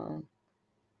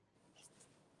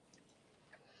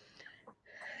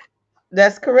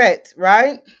 That's correct,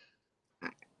 right?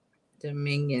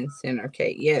 Dominion Center.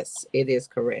 Okay, yes, it is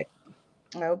correct.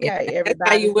 Yeah, Okay, that's how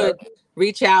everybody. you So, would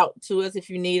reach out to us if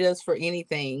you need us for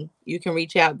anything. You can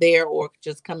reach out there or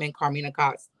just come in Carmena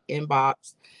Cox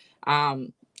inbox.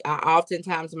 Um, I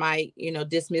oftentimes might,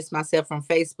 dismiss myself from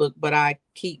Facebook, but I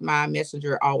keep my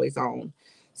messenger always on.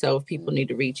 So if people need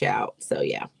to reach out, so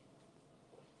yeah.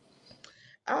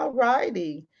 all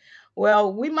righty.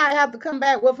 Well, we might have to come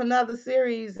back with another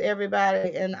series,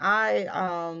 everybody. And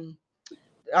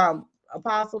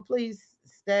Apostle, please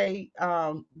stay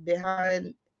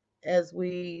behind as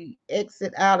we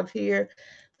exit out of here.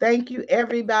 Thank you,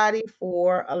 everybody,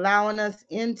 for allowing us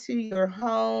into your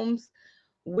homes.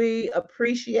 We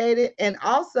appreciate it. And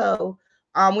also,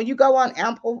 when you go on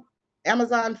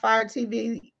Amazon Fire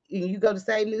TV and you go to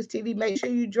Save News TV, make sure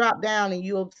you drop down and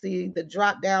you'll see the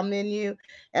drop down menu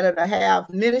and it'll have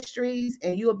ministries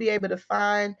and you'll be able to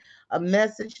find a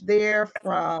message there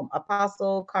from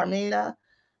Apostle Carmena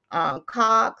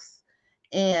Cox.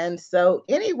 And so,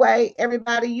 anyway,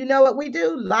 everybody, you know what we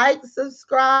do: like,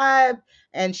 subscribe,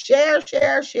 and share,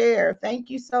 share, share. Thank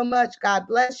you so much. God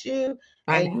bless you.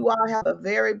 Bye And now. you all have a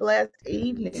very blessed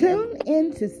evening. Tune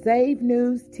in to Save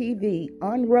News TV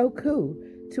on Roku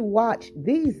to watch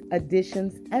these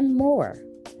editions and more.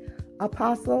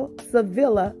 Apostle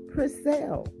Sevilla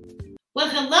Purcell. Well,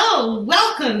 hello,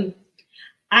 welcome.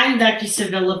 I'm Dr.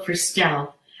 Sevilla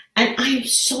Purcell, and I am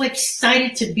so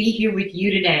excited to be here with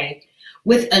you today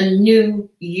with a new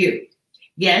you.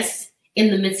 Yes, in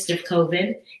the midst of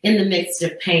COVID, in the midst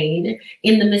of pain,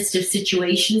 in the midst of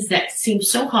situations that seem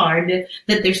so hard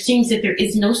that there seems that there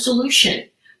is no solution.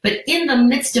 But in the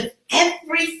midst of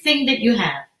everything that you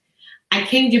have, I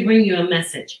came to bring you a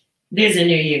message. There's a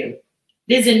new you.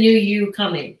 There's a new you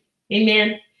coming.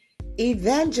 Amen.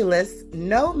 Evangelist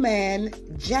No Man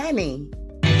Johnny.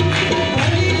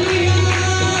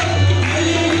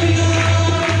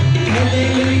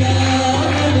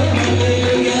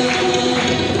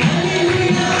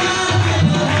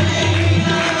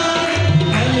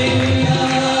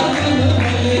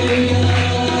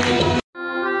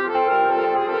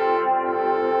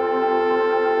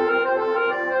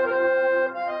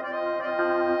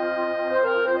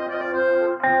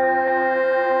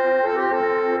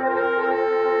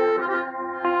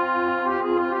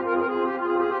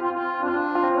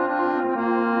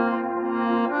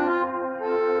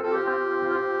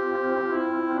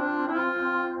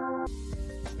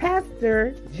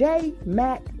 Pastor J.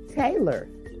 Mac Taylor.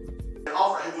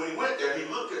 When he went there, he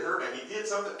looked at her and he did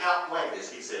something outlandish.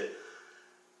 He said,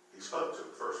 he spoke to her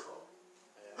first of all.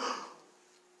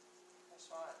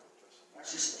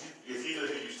 If you knew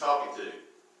who you was talking to,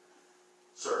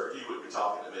 sir, you wouldn't be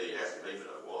talking to me asking me for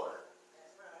no water.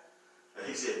 And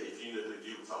he said, if you knew who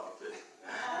you were talking to.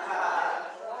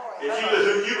 If you knew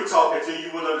who you were talking to,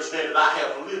 you would understand that I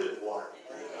have living water.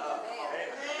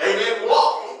 Amen.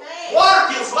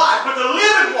 Water gives life, but the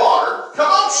living water,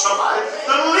 come on somebody,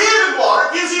 the living water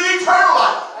gives you eternal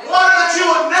life. Water that you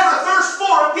will never thirst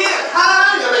for again.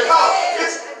 Hallelujah.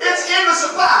 Because it's in the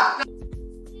supply.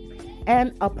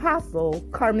 And Apostle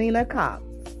Carmena Cox.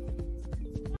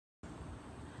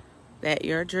 That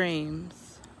your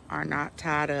dreams are not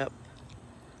tied up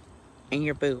in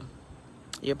your boo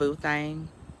thing,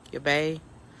 your bae,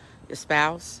 your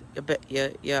spouse,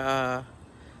 your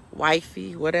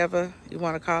wifey, whatever you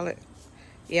want to call it.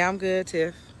 Yeah, I'm good,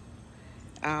 Tiff.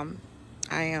 I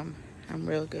am. I'm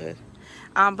real good.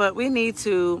 But we need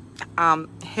to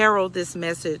herald this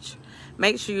message.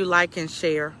 Make sure you like and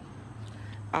share.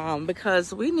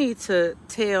 Because we need to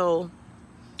tell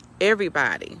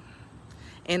everybody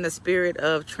in the spirit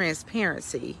of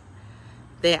transparency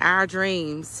that our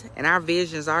dreams and our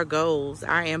visions, our goals,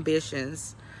 our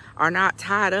ambitions are not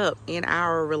tied up in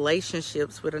our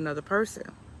relationships with another person.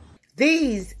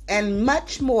 These and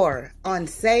much more on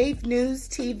Save News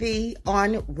TV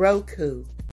on Roku.